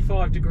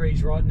 25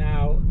 degrees right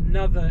now,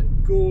 another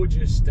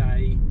gorgeous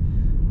day,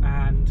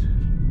 and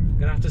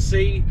gonna have to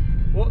see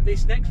what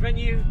this next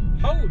venue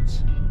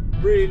holds.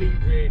 Really,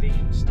 really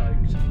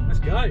stoked. Let's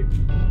go.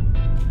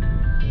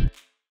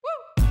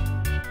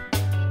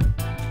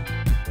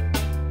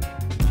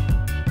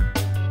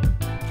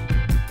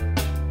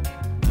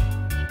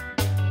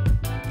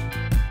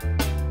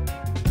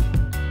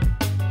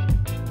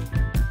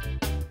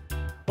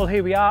 Well,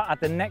 here we are at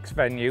the next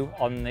venue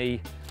on the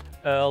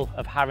Earl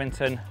of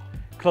Harrington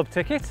club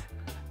ticket,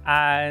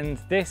 and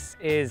this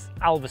is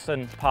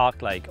Alveston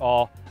Park Lake,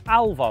 or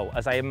Alvo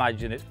as I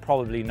imagine it's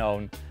probably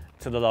known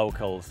to the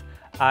locals,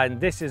 and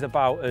this is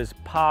about as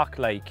park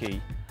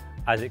lakey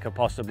as it could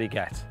possibly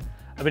get.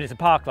 I mean, it's a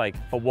park lake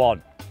for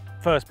one.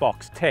 First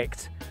box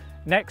ticked.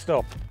 Next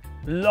up,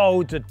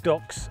 loads of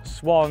ducks,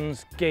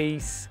 swans,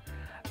 geese,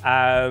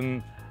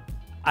 and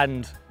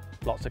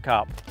lots of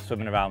carp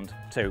swimming around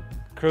too,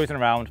 cruising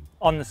around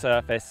on the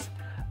surface.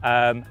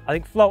 I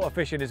think floater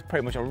fishing is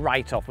pretty much a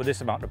write-off with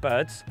this amount of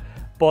birds,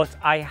 but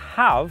I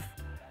have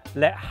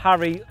let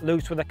Harry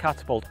loose with a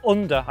catapult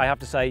under, I have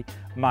to say,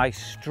 my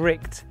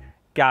strict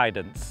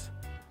guidance.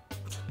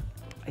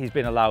 He's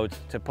been allowed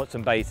to put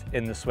some bait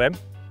in the swim.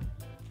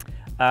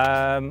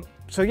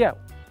 So yeah,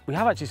 we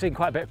have actually seen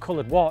quite a bit of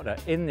coloured water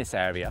in this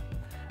area.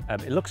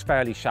 It looks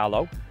fairly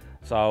shallow,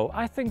 so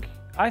I think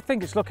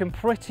it's looking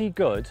pretty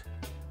good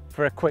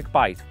for a quick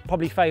bite.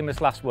 Probably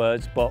famous last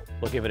words, but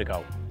we'll give it a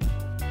go.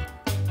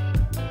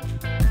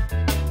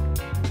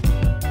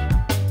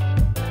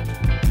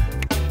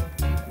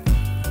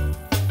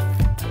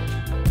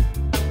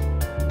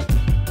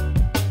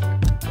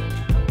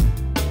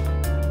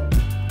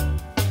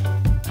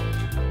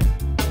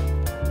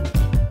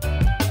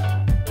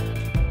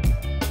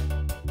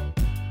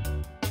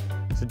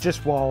 So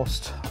just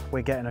whilst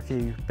we're getting a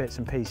few bits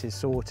and pieces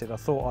sorted, I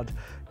thought I'd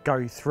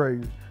go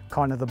through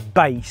kind of the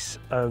base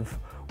of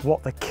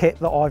what the kit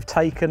that I've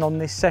taken on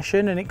this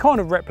session, and it kind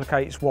of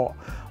replicates what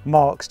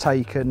Mark's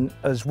taken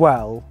as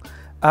well.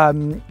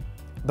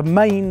 The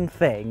main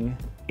thing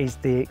is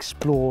the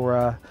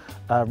Explorer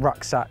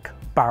rucksack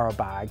barra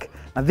bag.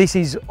 Now this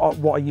is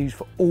what I use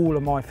for all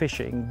of my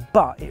fishing,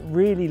 but it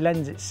really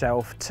lends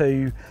itself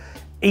to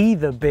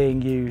either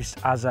being used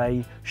as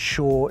a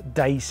short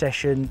day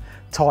session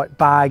type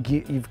bag.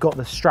 You've got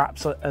the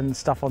straps and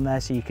stuff on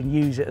there, so you can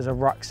use it as a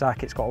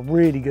rucksack. It's got a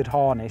really good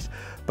harness,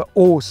 but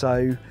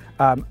also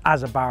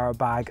as a barrow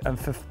bag, and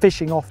for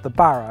fishing off the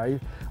barrow,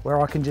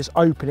 where I can just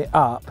open it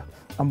up,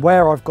 and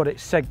where I've got it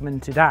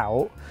segmented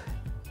out,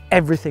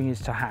 everything is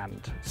to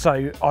hand.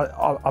 So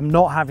I'm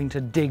not having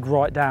to dig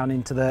right down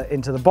into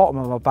the bottom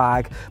of my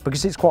bag,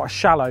 because it's quite a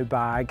shallow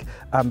bag,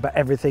 but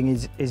everything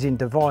is in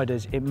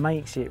dividers. It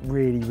makes it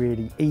really,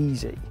 really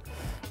easy.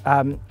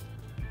 And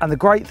the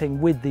great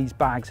thing with these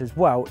bags as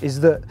well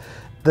is that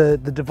the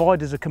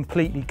dividers are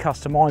completely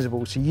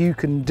customizable, so you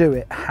can do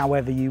it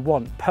however you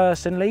want.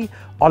 Personally,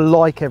 I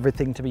like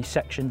everything to be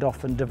sectioned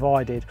off and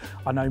divided.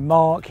 I know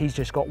Mark, he's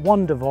just got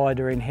one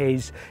divider in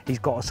his, he's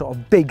got a sort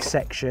of big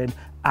section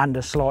and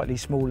a slightly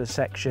smaller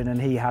section,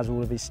 and he has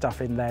all of his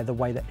stuff in there the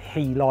way that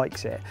he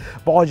likes it.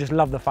 But I just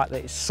love the fact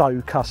that it's so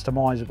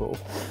customizable.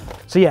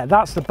 So yeah,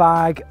 that's the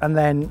bag, and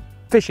then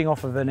fishing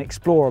off of an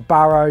Explorer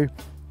barrow,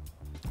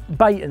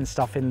 bait and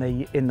stuff in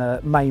the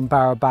main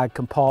barrow bag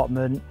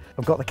compartment.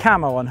 I've got the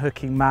camo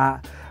unhooking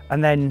mat,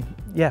 and then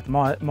yeah,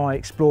 my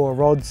Explorer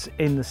rods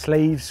in the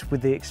sleeves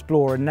with the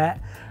Explorer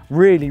net.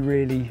 Really,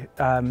 really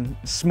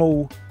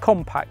small,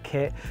 compact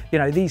kit. You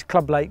know, these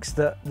club lakes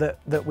that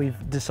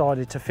we've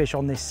decided to fish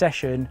on this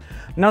session,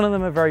 none of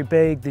them are very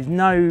big. There's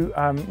no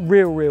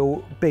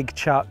real big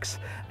chucks,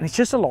 and it's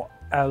just a lot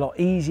a lot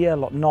easier, a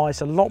lot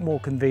nicer, a lot more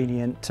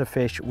convenient to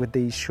fish with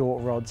these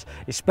short rods,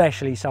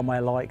 especially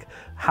somewhere like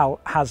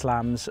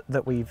Haslam's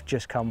that we've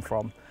just come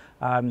from.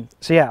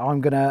 So yeah,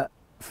 I'm gonna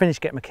finish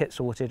getting my kit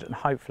sorted and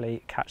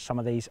hopefully catch some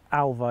of these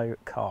Alvo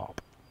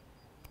carp.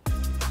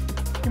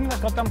 Give me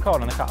that goddamn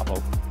cord on the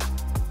catapult.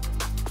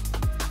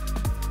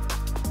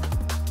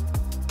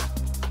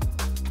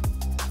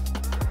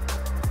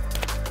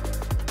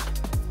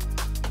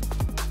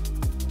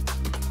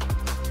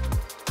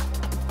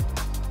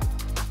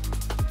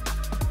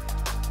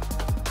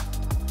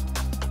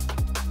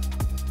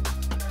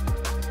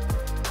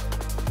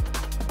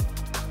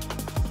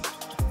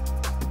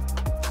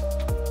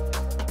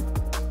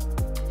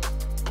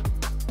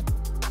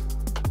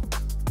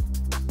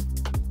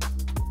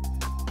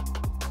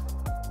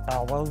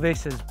 Oh, well,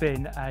 this has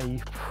been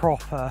a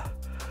proper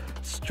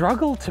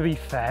struggle, to be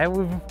fair.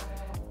 We've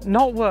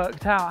not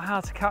worked out how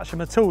to catch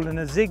them at all, and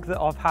a zig that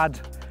I've had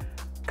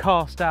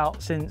cast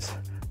out since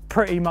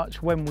pretty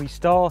much when we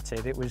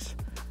started. It was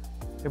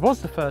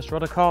the first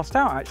rod I cast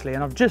out, actually,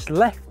 and I've just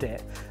left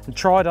it and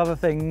tried other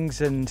things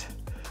and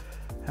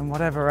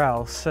whatever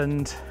else,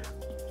 and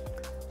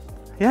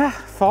yeah,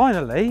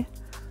 finally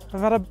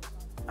I've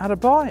had a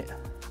bite.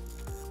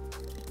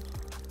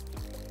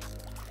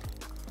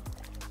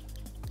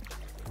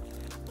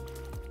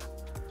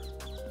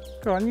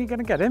 Go on, you're going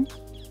to get him.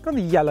 Go on,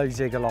 the yellow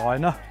zigger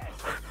liner.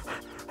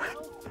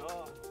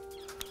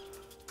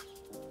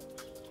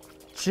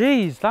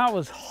 Jeez, that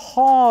was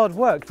hard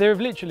work. There've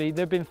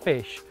been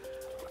fish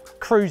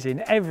cruising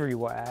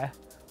everywhere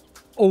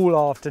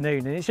all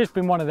afternoon, and it's just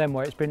been one of them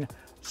where it's been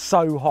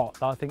so hot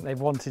that I think they've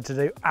wanted to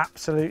do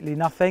absolutely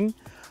nothing.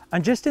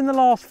 And just in the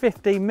last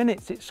 15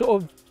 minutes, it's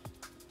sort of,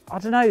 I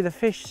don't know, the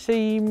fish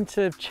seem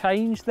to have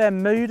changed their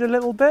mood a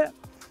little bit.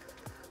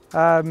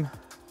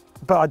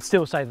 But I'd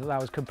still say that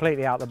was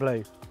completely out of the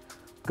blue.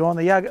 Go on,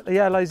 the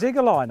yellow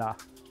zigger liner.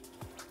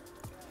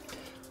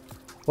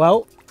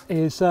 Well,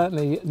 he is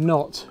certainly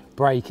not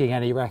breaking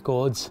any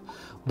records,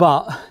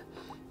 but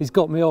he's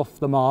got me off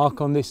the mark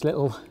on this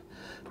little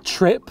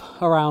trip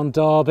around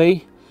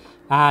Derby,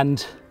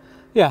 and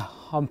yeah,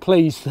 I'm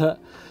pleased that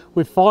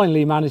we've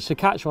finally managed to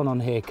catch one on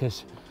here,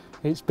 because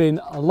it's been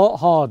a lot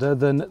harder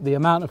than the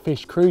amount of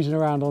fish cruising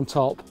around on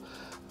top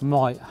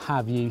might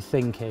have you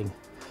thinking.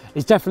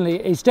 It's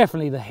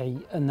definitely the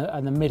heat and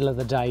the middle of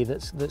the day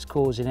that's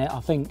causing it. I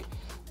think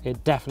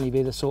it'd definitely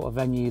be the sort of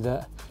venue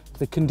that if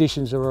the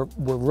conditions were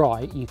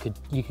right, you could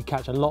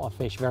catch a lot of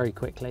fish very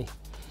quickly.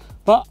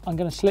 But I'm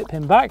going to slip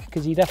him back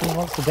because he definitely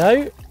wants to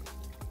go.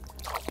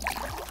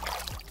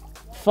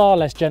 Far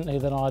less gently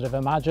than I'd have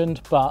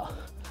imagined, but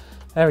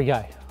there we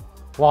go.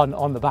 One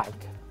on the bank.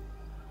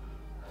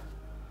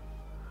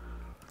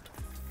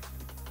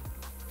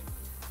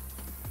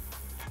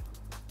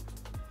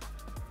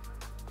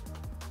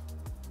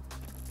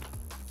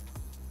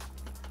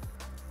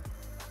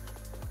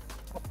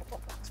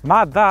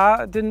 Mad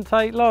that, it didn't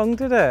take long,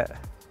 did it?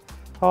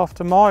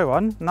 After my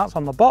one, and that's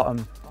on the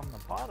bottom. On the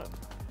bottom?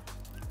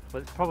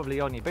 But it's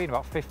probably only been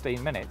about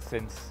 15 minutes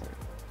since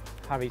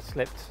Harry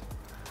slipped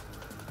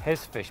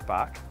his fish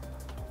back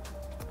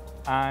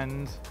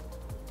and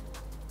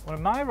one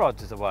of my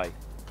rods is away.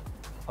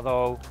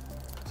 Although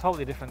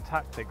totally different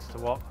tactics to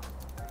what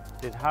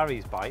did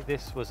Harry's bite.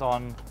 This was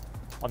on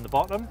the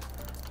bottom.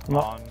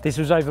 This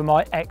was over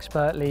my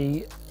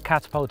expertly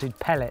catapulted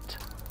pellet.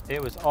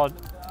 It was on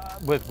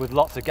with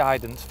lots of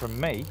guidance from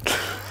me.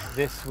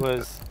 This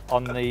was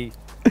on the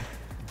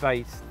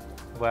bait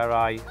where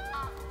I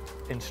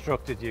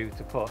instructed you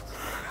to put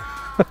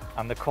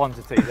and the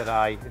quantity that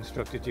I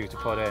instructed you to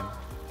put in.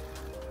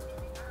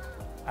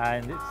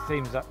 And it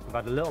seems that we've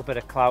had a little bit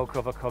of cloud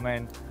cover come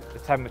in. The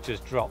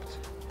temperature's dropped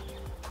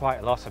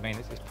quite a lot. I mean,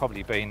 it's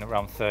probably been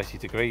around 30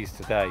 degrees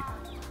today.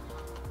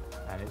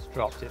 And it's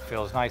dropped. It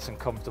feels nice and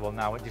comfortable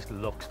now. It just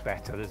looks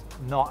better. There's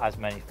not as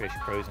many fish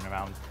cruising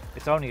around.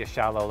 It's only a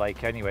shallow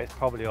lake anyway. It's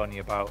probably only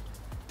about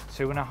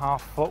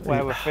 2.5 foot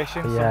where we're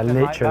fishing. Yeah,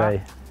 literally.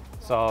 Like that.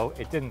 So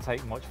it didn't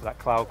take much for that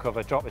cloud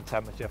cover, drop in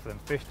temperature, for them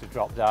fish to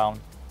drop down.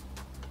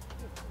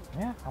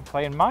 Yeah, I'm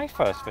playing my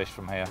first fish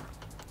from here.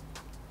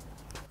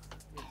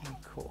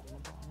 Cool.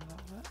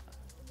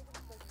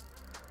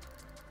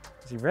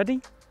 Is he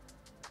ready?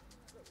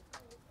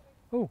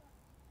 Oh.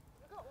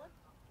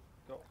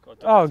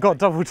 Oh, got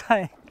double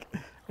tank.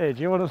 Here,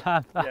 do you want to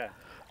land that?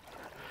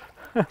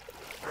 Yeah.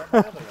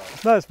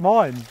 No, it's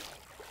mine.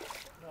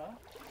 No,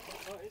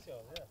 it is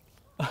yours,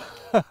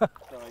 yeah.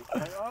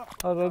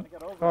 Hold on.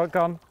 Oh,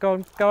 go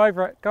on, go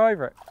over it.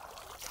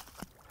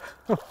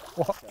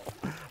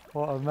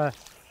 What a mess.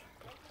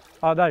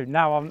 Oh no,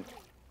 now I'm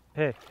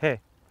here,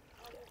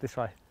 this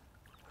way.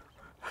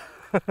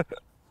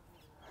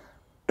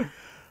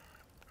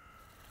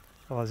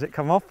 Oh, has it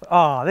come off?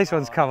 Ah, this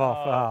one's come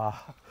off.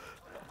 Ah.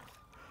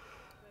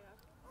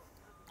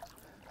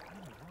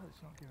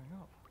 It's not giving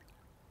up.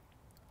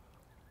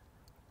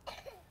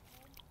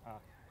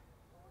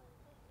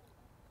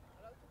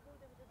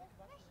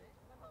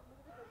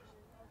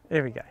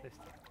 Here we go.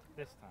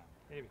 This time.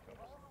 Here he comes.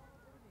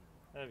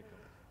 There we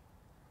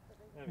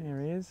go.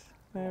 Here he is.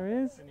 There he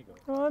is.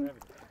 Come on.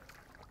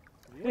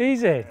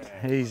 Easy,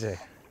 easy.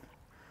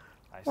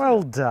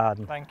 Well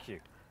done. Thank you.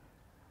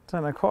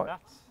 Don't know quite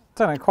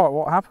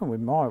what happened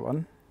with my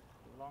one.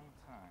 Long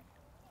time.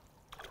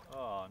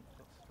 Oh.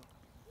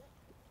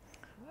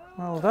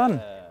 Well done.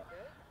 I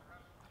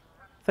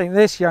think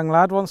this young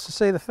lad wants to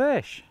see the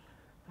fish.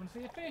 Want to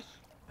see a fish?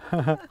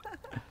 Do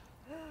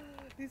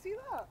you see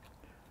that?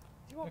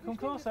 Do you want Come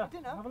closer.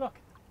 Have a look. Do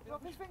you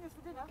want fish fingers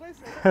for dinner?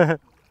 Closer.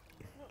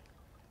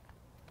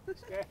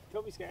 Scared.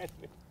 Don't be scared.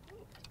 You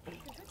can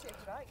touch him if you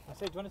like. I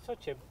said, do you want to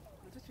touch him?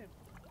 Touch him.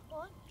 Come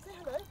on, say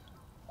hello.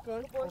 Go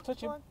on, I'll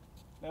touch him.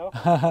 No.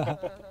 Oh,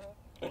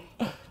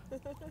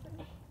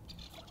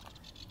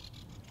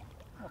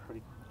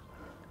 pretty.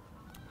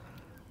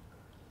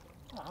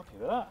 I'm happy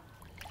with that.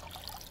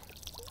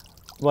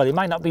 Well, it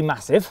might not be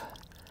massive,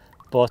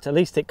 but at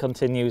least it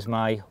continues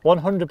my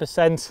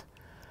 100%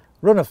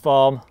 run of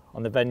form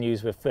on the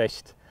venues we've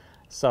fished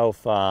so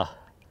far.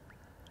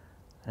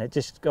 And it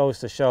just goes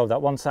to show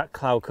that once that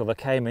cloud cover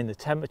came in, the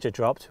temperature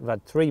dropped. We've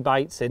had 3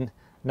 bites in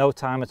no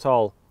time at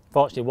all.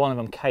 Fortunately, one of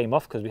them came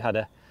off because we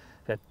had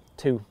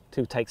two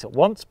takes at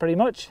once, pretty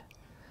much.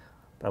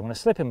 But I'm going to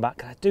slip him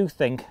back. I do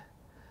think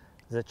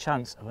there's a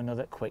chance of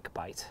another quick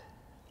bite.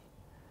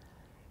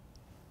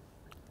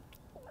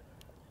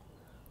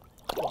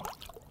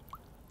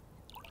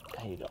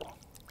 There you go.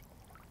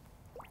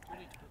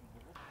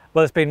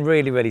 Well, it's been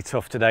really, really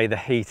tough today. The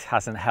heat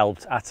hasn't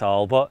helped at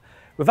all, but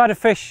we've had a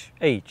fish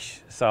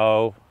each,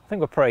 so I think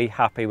we're pretty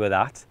happy with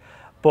that.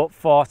 But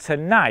for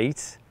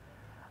tonight,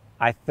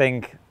 I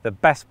think the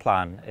best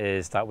plan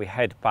is that we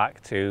head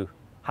back to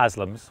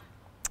Haslam's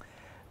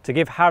to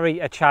give Harry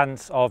a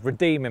chance of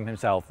redeeming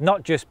himself,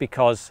 not just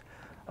because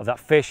of that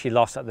fish he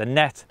lost at the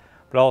net,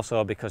 but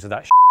also because of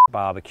that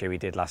barbecue he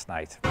did last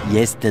night.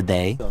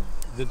 Yesterday.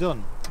 They're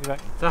done. I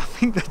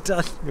think they're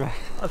done.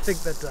 I think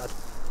they're done.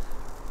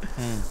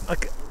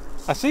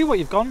 I see what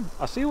you've gone.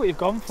 I see what you've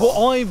gone for.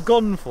 What I've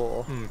gone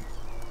for,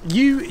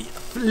 you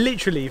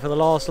literally for the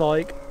last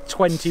like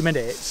 20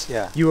 minutes,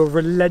 you were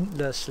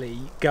relentlessly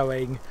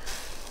going,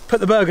 put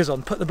the burgers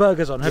on, put the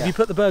burgers on, have you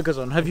put the burgers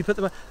on, have you put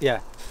the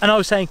and I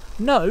was saying,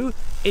 no,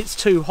 it's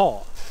too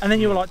hot. And then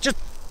you were like, just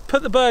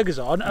put the burgers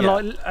on, and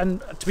like,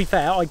 and to be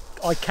fair, I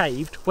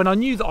caved when I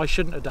knew that I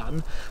shouldn't have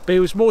done, but it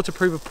was more to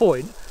prove a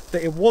point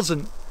that it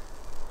wasn't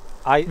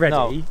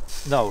ready.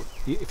 No,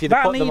 if you'd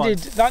that put them on,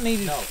 that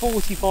needed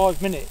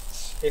 45 minutes.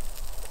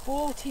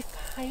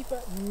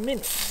 45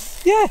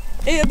 minutes? Yeah,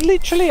 it had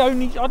literally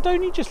I'd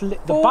only just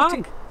lit the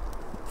bag.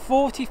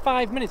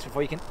 45 minutes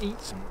before you can eat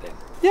something.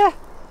 Yeah,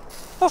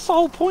 that's the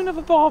whole point of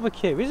a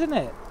barbecue, isn't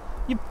it?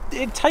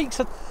 It takes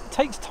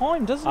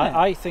time, doesn't it?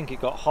 I think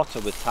it got hotter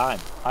with time.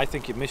 I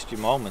think you missed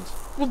your moment.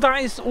 Well,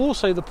 that is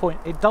also the point.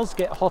 It does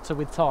get hotter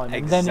with time,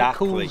 and then it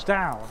cools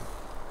down.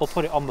 Or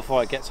put it on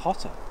before it gets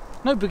hotter.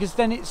 No, because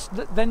then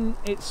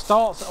it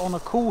starts on a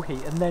cool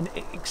heat and then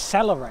it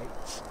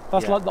accelerates.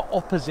 That's like the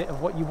opposite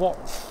of what you want.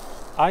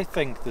 I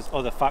think there's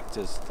other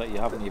factors that you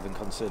haven't even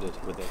considered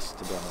with this,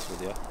 to be honest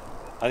with you.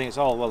 I think it's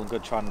all well and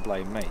good trying to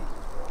blame me.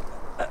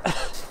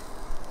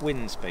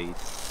 Wind speed.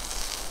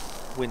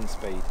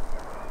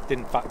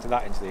 Didn't factor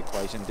that into the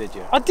equation, did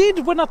you? I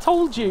did when I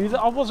told you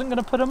that I wasn't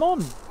going to put them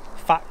on.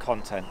 Fat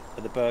content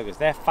of the burgers.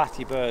 They're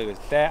fatty burgers.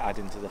 They're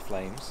adding to the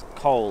flames.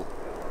 Coal.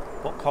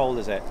 What coal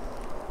is it?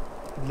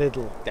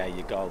 Lidl. There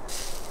you go.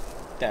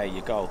 There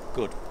you go.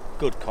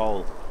 Good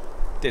coal.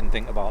 Didn't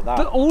think about that.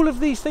 But all of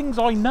these things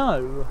I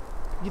know.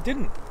 You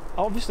didn't.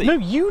 Obviously. No,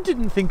 you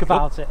didn't think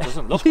about it.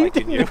 Doesn't look like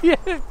it, you.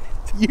 Yeah,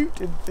 you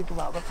didn't think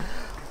about them.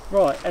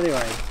 Right,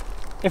 anyway.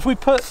 If we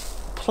put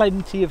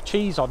plenty of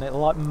cheese on it,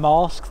 it'll like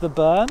mask the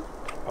burn.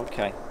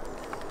 Okay.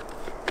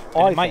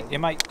 It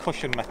might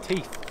cushion my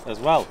teeth as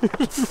well.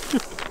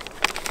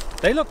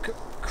 They look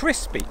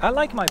crispy. I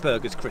like my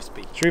burgers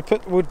crispy. Should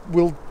we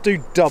we'll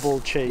do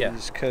double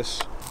cheese,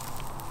 because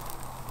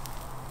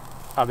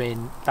I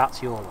mean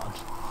that's your one.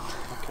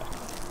 Okay.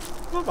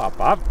 Not that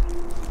bad.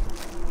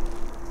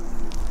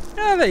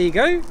 Yeah, there you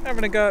go.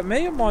 Having a go at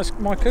me and my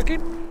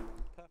cooking.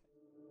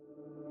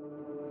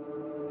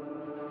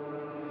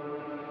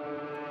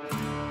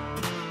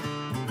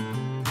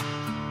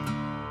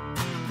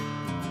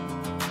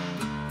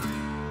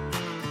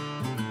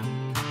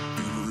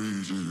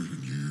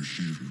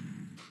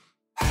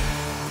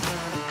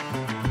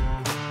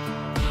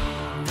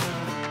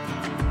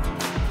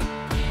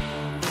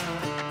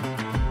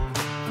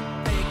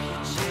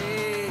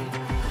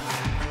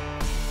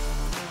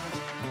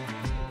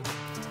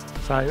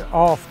 So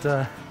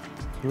after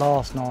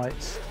last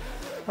night's,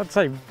 I'd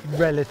say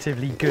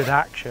relatively good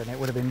action, it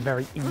would have been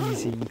very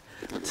easy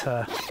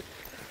to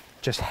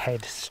just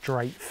head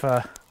straight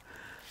for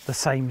the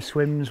same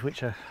swims,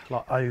 which are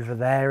like over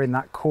there in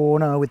that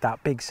corner with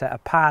that big set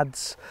of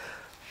pads.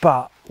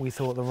 But we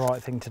thought the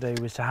right thing to do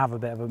was to have a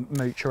bit of a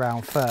mooch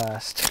around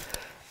first,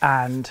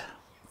 and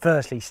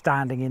firstly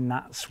standing in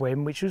that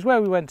swim, which was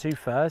where we went to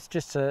first,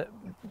 just to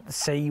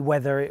see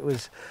whether it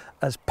was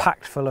as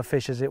packed full of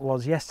fish as it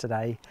was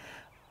yesterday.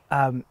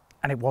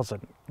 and it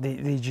wasn't.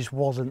 There just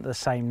wasn't the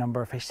same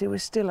number of fish. There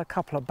was still a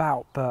couple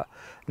about, but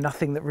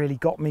nothing that really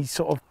got me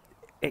sort of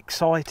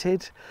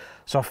excited.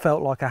 So I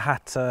felt like I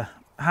had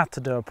to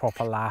do a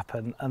proper lap,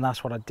 and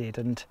that's what I did.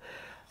 And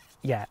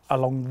yeah,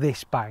 along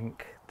this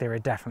bank there are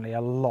definitely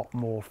a lot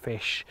more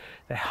fish.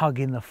 They're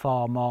hugging the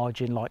far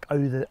margin, like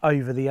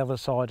over the other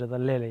side of the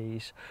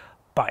lilies,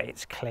 but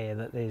it's clear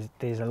that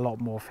there's a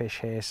lot more fish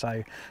here.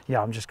 So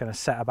yeah, I'm just going to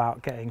set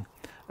about getting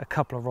a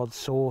couple of rods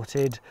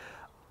sorted.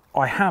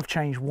 I have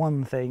changed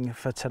one thing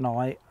for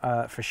tonight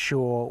for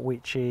sure,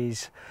 which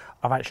is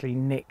I've actually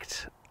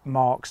nicked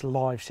Mark's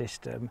live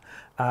system.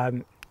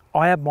 I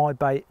had my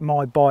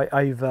bite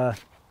over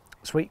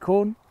sweet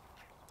corn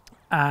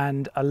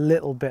and a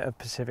little bit of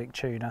Pacific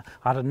tuna.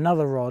 I had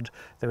another rod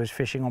that was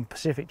fishing on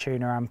Pacific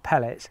tuna and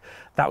pellets.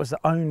 That was the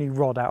only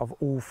rod out of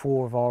all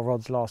 4 of our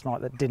rods last night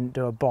that didn't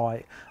do a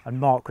bite, and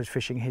Mark was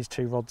fishing his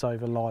 2 rods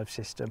over live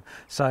system.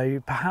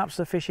 So perhaps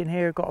the fish in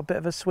here have got a bit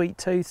of a sweet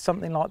tooth,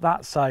 something like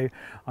that. So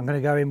I'm going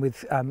to go in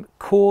with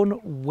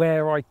corn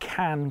where I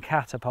can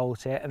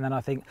catapult it, and then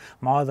I think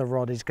my other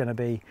rod is going to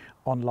be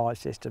on live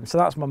system. So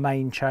that's my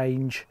main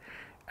change,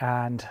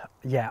 and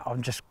yeah,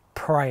 I'm just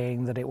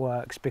praying that it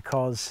works,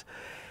 because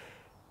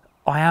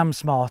I am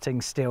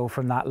smarting still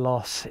from that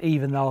loss.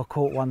 Even though I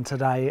caught one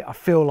today, I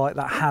feel like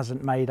that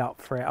hasn't made up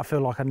for it. I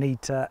feel like I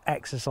need to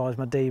exercise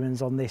my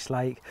demons on this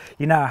lake.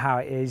 You know how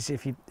it is,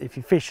 if you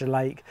fish a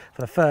lake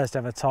for the first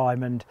ever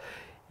time and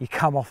you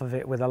come off of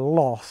it with a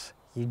loss,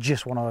 you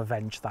just want to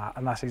avenge that,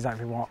 and that's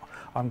exactly what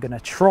I'm going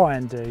to try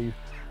and do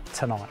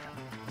tonight.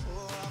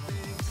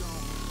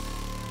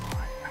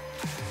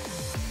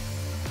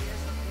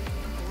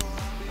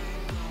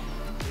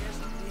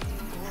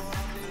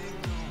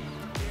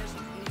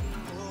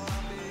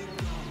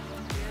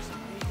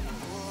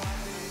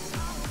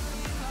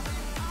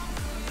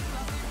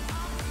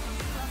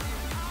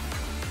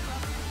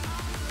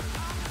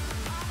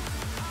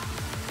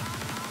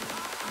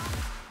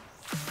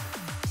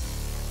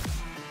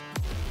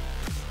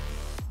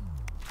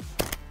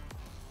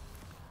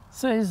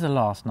 So it is the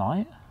last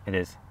night. It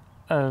is.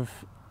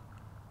 Of,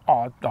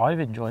 I've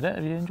enjoyed it.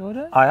 Have you enjoyed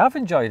it? I have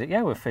enjoyed it,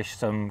 yeah. We've fished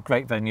some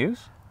great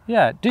venues.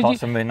 Yeah. Caught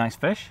some really nice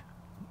fish.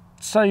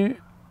 So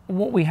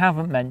what we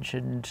haven't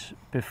mentioned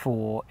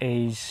before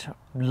is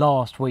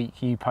last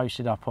week you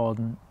posted up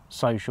on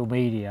social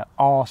media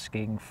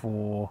asking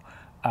for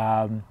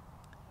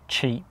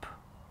cheap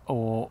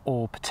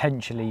or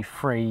potentially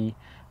free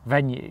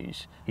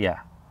venues.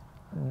 Yeah.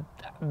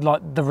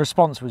 Like, the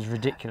response was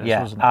ridiculous,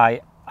 wasn't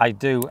it? I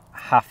do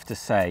have to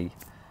say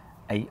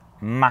a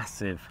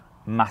massive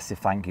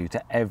thank you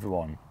to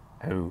everyone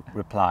who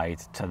replied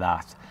to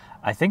that.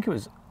 I think it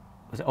was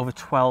it over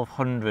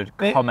 1,200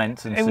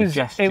 comments and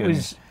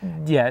suggestions.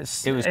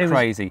 It was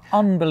crazy.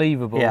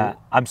 Unbelievable. Yeah,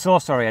 I'm so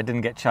sorry I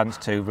didn't get a chance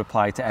to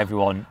reply to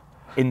everyone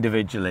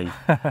individually.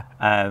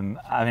 I mean,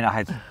 I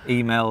had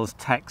emails,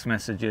 text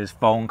messages,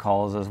 phone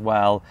calls as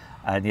well,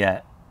 and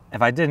yeah,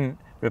 if I didn't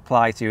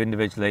reply to you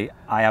individually,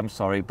 I am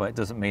sorry, but it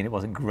doesn't mean it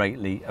wasn't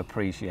greatly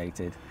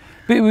appreciated.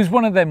 But it was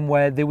one of them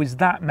where there was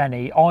that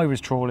many. I was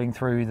trawling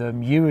through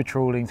them, you were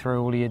trawling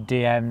through all your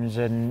DMs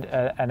and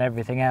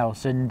everything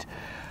else, and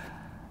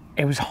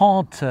it was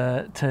hard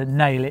to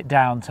nail it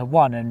down to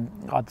one. And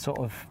I'd sort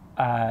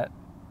of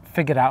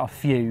figured out a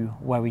few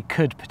where we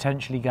could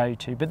potentially go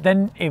to, but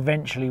then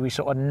eventually we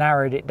sort of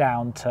narrowed it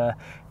down to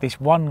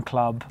this one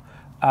club,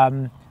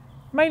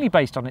 mainly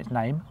based on its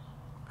name.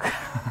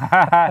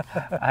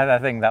 I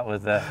think that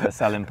was the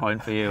selling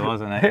point for you,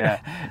 wasn't it? Yeah,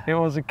 it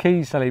was a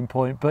key selling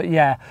point. But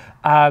yeah,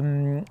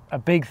 a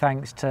big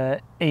thanks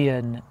to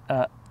Ian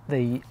at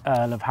the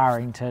Earl of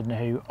Harrington,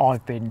 who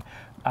I've been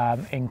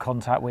in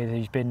contact with,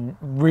 who's been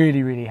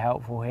really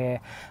helpful here,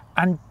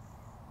 and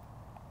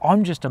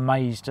I'm just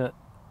amazed at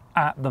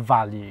the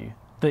value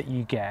that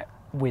you get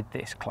with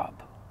this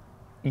club.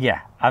 Yeah,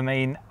 I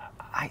mean,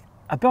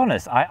 I'll be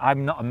honest,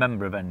 I'm not a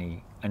member of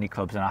any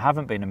clubs, and I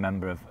haven't been a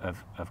member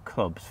of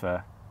clubs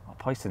for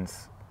probably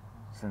since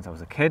I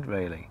was a kid,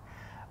 really.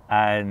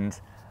 And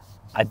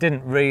I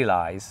didn't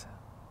realise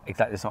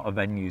exactly the sort of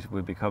venues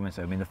we'd be coming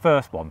to. I mean, the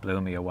first one blew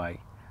me away.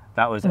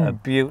 That was a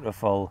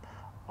beautiful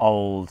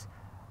old,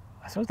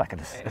 I suppose, like an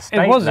estate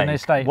lake. It was an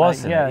estate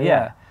lake,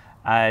 yeah.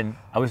 And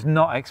I was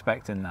not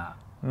expecting that.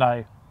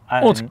 No.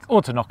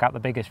 Or to knock out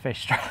the biggest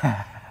fish.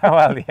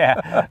 Well,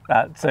 yeah,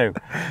 that too.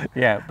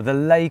 Yeah, but the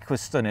lake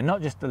was stunning.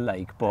 Not just the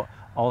lake, but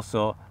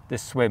also the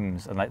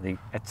swims and like the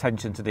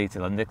attention to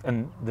detail and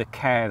the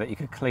care that you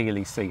could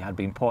clearly see had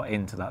been put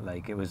into that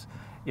lake. It was,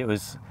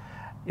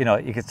 you know,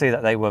 you could see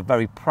that they were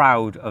very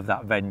proud of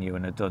that venue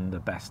and had done the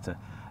best to,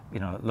 you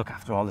know, look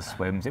after all the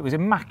swims. It was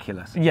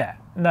immaculate. Yeah,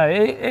 no,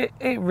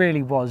 it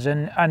really was,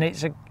 and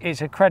it's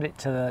a credit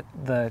to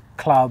the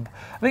club.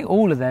 I think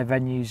all of their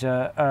venues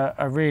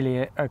are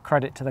really a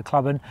credit to the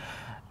club, and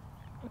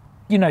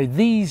you know,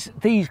 these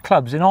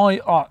clubs, and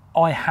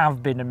I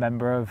have been a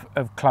member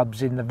of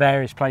clubs in the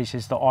various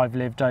places that I've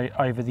lived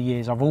over the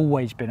years. I've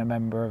always been a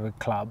member of a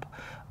club.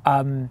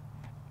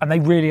 they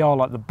really are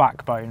like the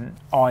backbone,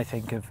 I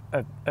think, of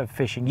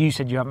fishing. You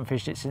said you haven't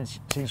fished it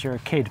since you're a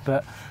kid,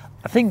 but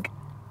I think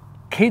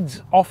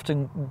kids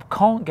often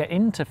can't get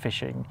into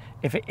fishing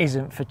if it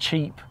isn't for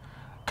cheap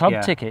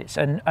club tickets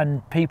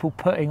and people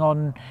putting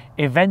on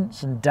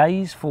events and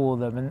days for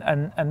them,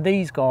 and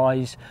these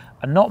guys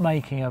are not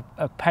making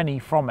a penny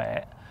from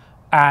it,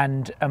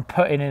 and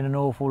putting in an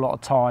awful lot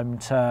of time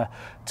to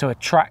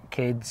attract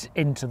kids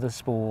into the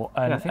sport.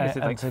 And I think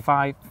it's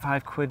like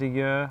five quid a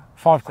year.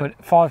 Five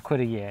quid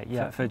a year,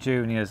 yeah, for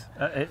juniors.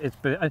 It's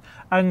been,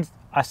 and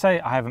I say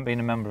I haven't been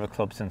a member of a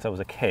club since I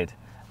was a kid,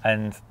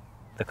 and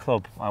the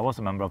club I was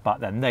a member of back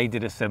then, they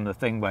did a similar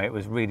thing where it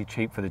was really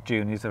cheap for the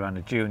juniors. They ran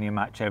a junior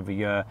match every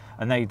year,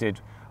 and they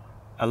did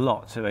a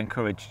lot to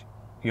encourage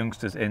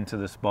youngsters into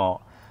the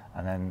sport.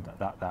 And then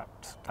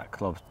that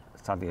club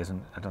sadly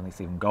isn't, I don't think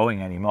it's even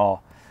going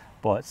anymore.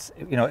 But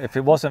you know, if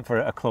it wasn't for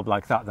a club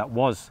like that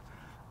was,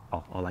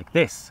 or like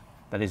this,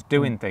 that is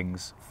doing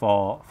things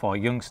for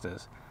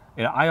youngsters,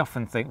 you know, I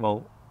often think,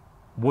 well,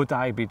 would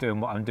I be doing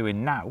what I'm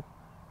doing now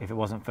if it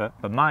wasn't for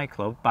my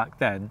club back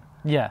then?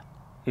 Yeah.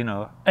 You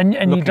know, and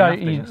you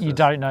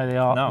don't know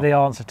the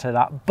answer to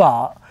that,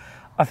 but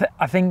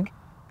I think,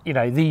 you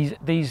know,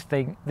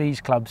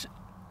 these clubs,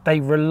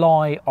 they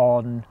rely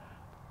on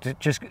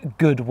just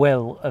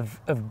goodwill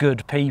of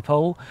good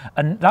people,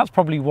 and that's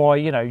probably why,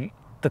 you know,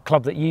 the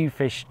club that you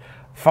fished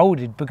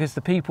folded, because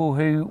the people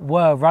who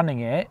were running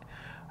it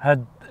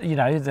had, you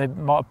know, they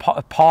might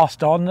have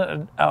passed on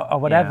or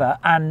whatever,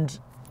 and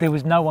there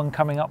was no one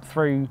coming up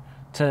through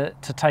to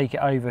take it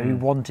over who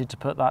wanted to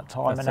put that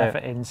time and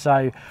effort in.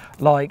 So,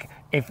 like,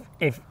 if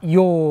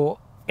you're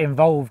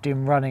involved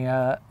in running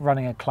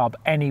a club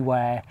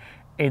anywhere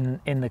in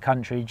the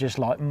country, just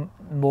like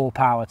more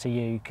power to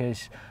you,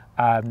 because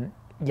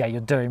yeah,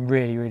 you're doing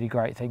really, really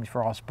great things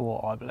for our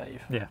sport, I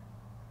believe.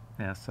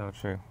 Yeah, so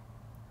true.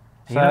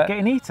 So, you're not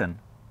getting eaten?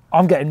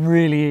 I'm getting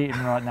really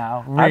eaten right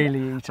now.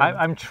 Really eaten.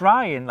 I'm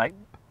trying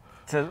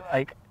to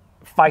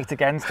fight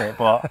against it,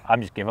 but I'm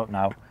just give up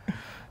now.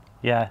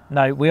 Yeah,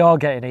 no, we are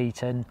getting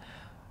eaten.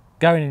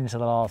 Going into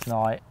the last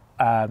night,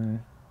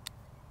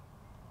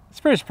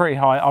 spirit's pretty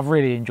high. I've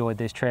really enjoyed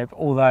this trip,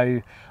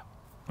 although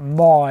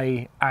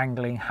my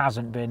angling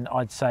hasn't been,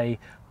 I'd say,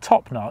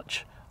 top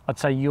notch. I'd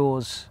say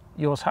yours,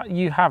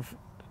 you have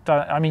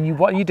done. I mean,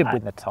 what you did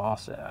win the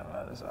toss.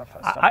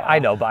 I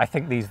know, but I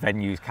think these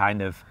venues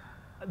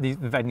these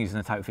venues in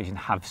the type of fishing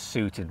have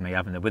suited me,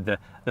 haven't they? With the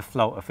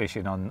floater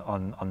fishing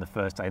on the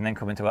first day, and then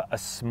coming to a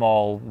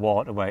small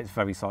water where it's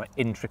very sort of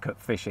intricate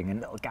fishing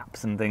and little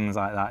gaps and things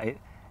like that.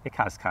 It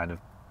has kind of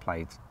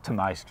played to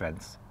my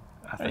strengths,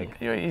 I think.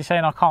 You're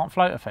saying I can't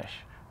floater fish?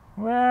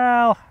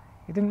 Well,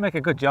 you didn't make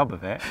a good job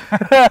of it.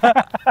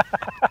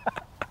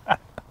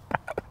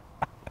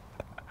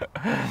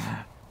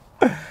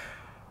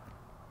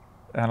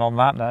 And on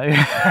that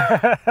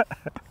note.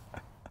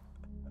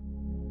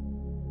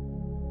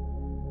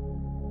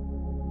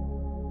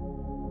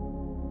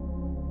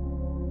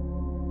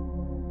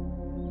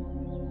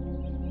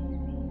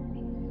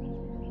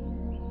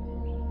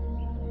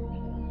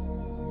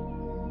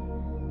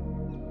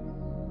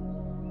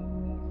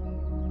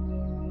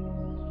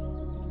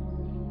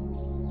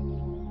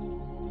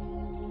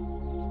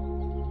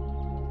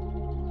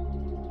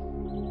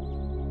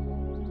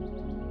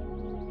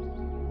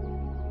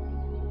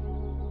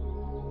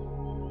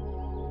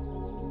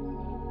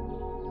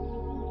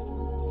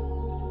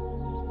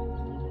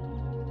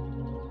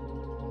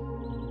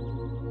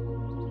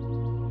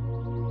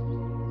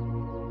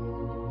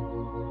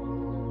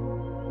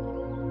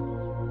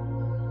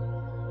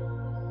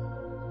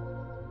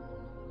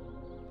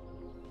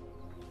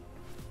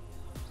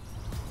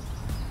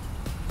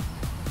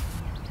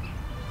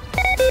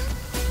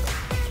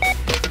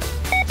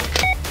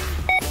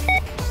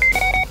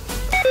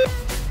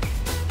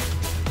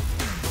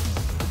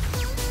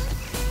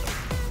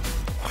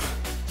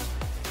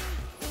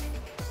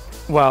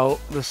 Well,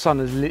 the sun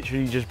has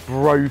literally just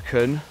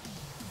broken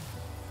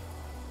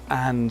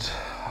and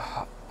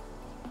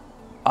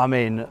I'm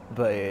in,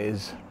 but it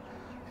is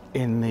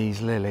in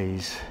these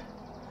lilies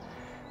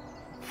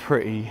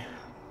pretty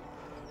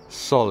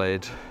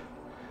solid.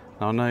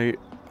 Now, I know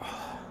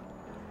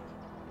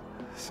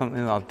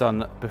something that I've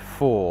done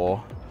before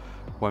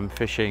when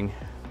fishing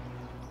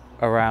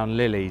around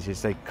lilies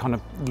is they kind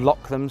of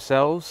lock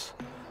themselves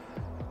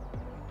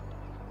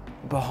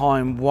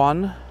behind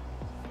one.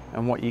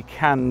 And what you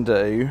can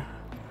do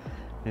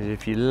is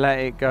if you let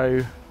it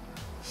go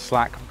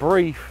slack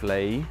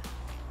briefly,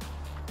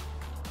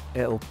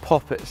 it'll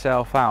pop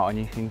itself out and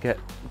you can get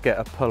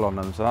a pull on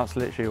them. So that's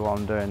literally what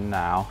I'm doing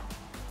now.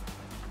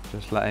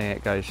 Just letting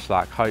it go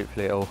slack.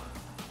 Hopefully it'll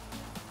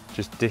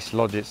just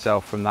dislodge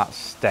itself from that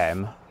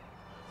stem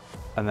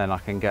and then I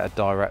can get a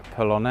direct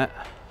pull on it.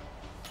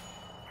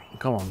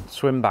 Come on,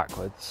 swim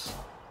backwards.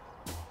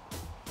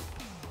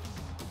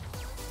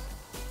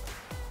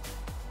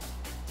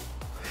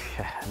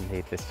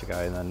 Needless to go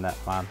in the net,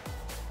 man.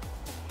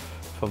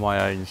 For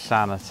my own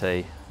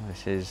sanity,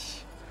 this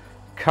is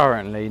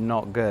currently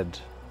not good.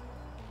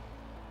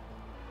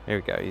 Here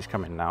we go, he's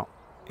coming now.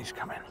 he's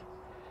coming.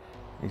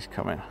 He's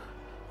coming.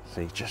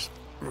 See, just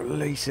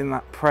releasing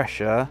that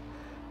pressure,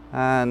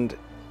 and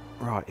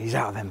right, he's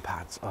out of them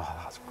pads. Oh,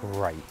 that's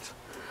great.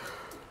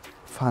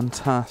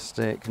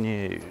 Fantastic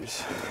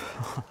news.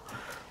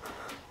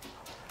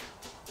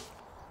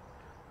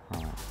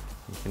 Right,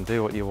 you can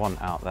do what you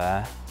want out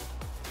there.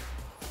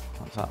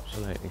 That's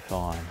absolutely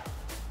fine.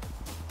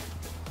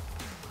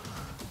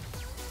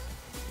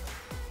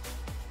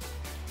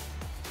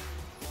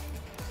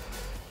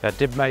 I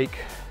did make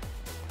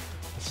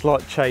a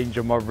slight change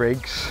on my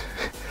rigs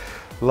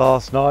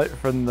last night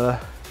from the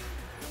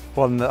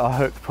one that I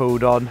hook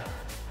pulled on.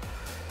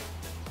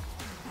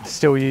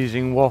 Still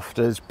using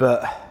wafters,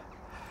 but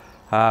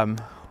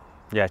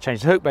yeah,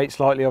 changed the hook bait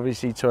slightly,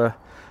 obviously, to a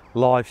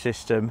live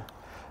system.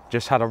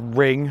 Just had a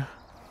ring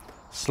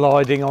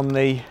sliding on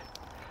the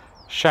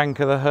shank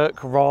of the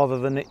hook rather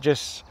than it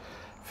just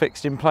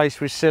fixed in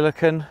place with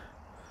silicone.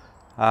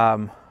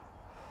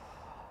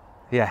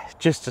 Yeah,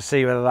 just to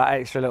see whether that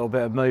extra little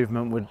bit of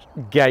movement would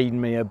gain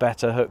me a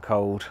better hook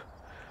hold,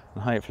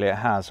 and hopefully it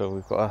has. So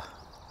we've got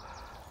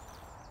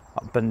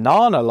a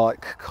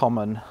banana-like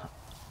common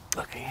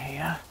looking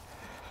here.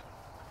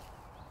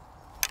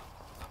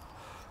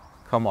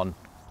 Come on,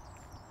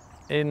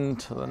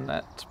 into the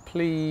net,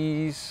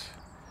 please,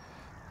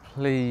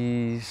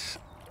 please.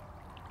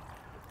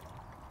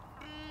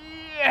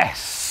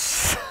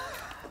 Yes.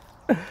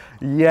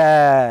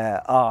 Yeah.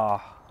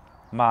 Ah,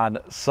 man,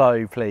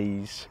 so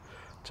pleased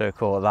to have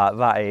caught that.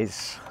 That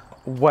is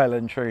well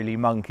and truly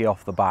monkey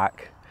off the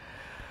back.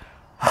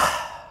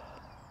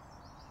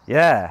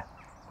 Yeah,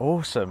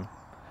 awesome.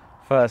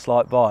 First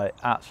light bite,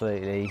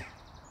 absolutely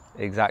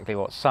exactly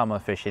what summer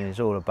fishing is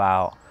all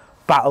about.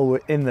 Battle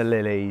in the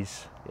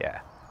lilies, yeah,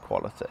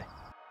 quality.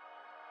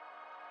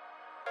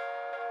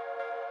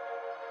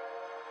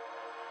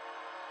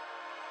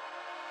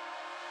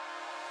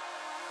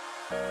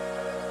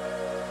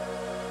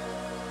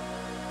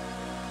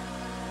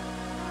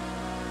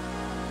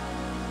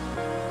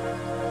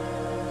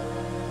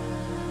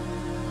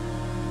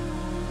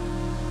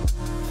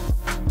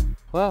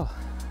 Well,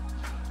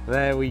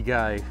 there we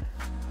go.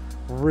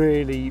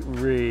 Really,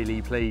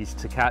 really pleased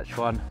to catch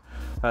one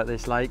at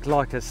this lake.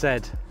 Like I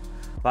said,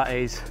 that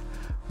is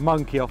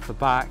monkey off the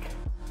back.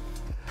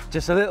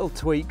 Just a little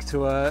tweak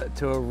to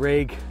a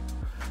rig,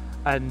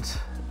 and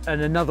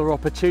another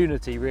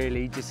opportunity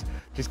really. Just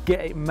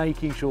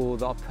making sure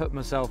that I put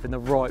myself in the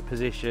right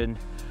position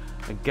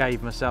and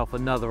gave myself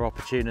another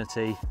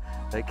opportunity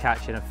at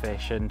catching a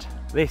fish. And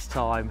this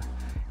time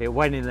it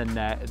went in the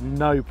net,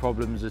 no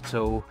problems at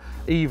all,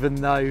 even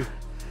though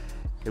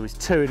it was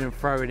toing and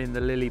throwing in the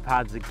lily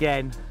pads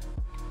again.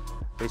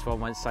 This one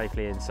went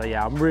safely in. So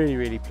yeah, I'm really,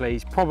 really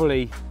pleased.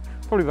 Probably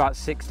about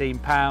 16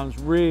 pounds,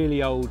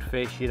 really old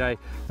fish. You know,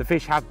 the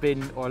fish have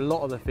been, or a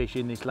lot of the fish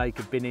in this lake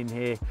have been in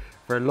here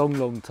for a long,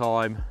 long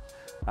time.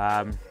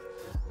 I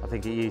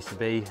think it used to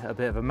be a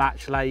bit of a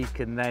match lake,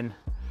 and then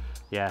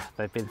yeah,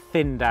 they've been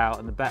thinned out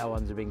and the better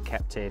ones have been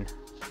kept in.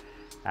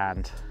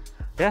 And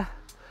yeah,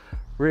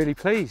 really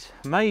pleased.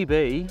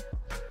 Maybe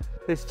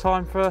it's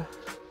time for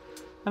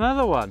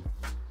another one.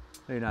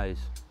 Who knows?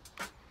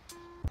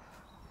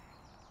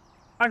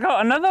 I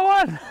got another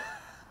one.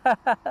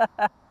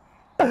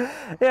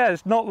 Yeah,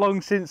 it's not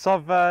long since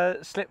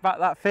I've slipped back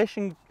that fish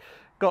and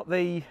got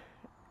the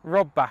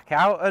rod back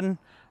out, and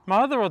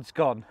my other rod's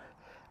gone.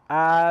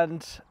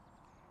 And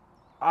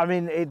I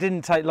mean, it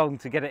didn't take long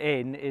to get it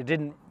in. It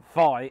didn't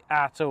fight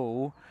at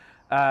all.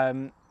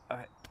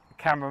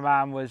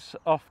 Cameraman was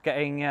off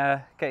getting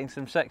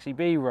some sexy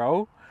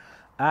B-roll,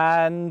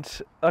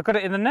 and I got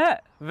it in the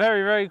net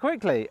very, very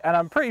quickly, and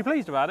I'm pretty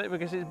pleased about it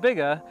because it's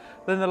bigger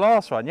than the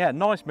last one. Yeah,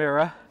 nice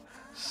mirror.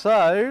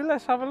 So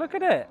let's have a look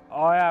at it.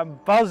 I am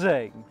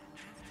buzzing.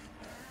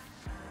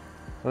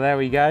 Well, there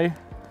we go.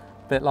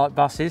 A bit like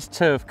buses,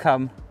 two have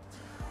come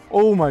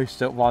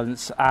almost at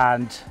once,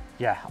 and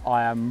yeah,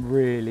 I am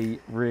really,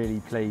 really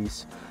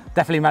pleased.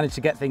 Definitely managed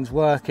to get things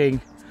working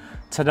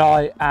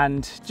tonight,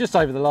 and just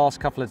over the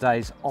last couple of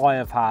days I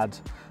have had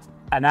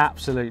an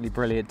absolutely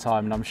brilliant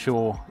time, and I'm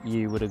sure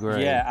you would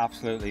agree. Yeah,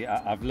 absolutely.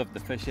 I've loved the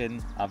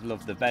fishing, I've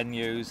loved the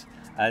venues,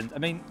 and I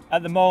mean,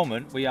 at the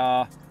moment we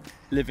are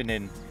living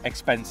in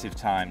expensive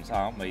times,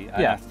 aren't we?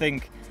 And yeah. I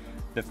think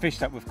the fish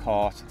that we've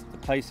caught, the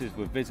places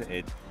we've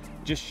visited,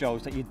 just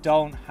shows that you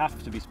don't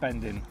have to be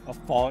spending a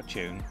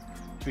fortune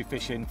to be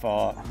fishing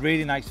for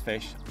really nice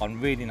fish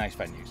on really nice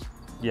venues.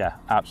 Yeah,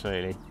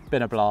 absolutely.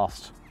 Been a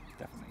blast.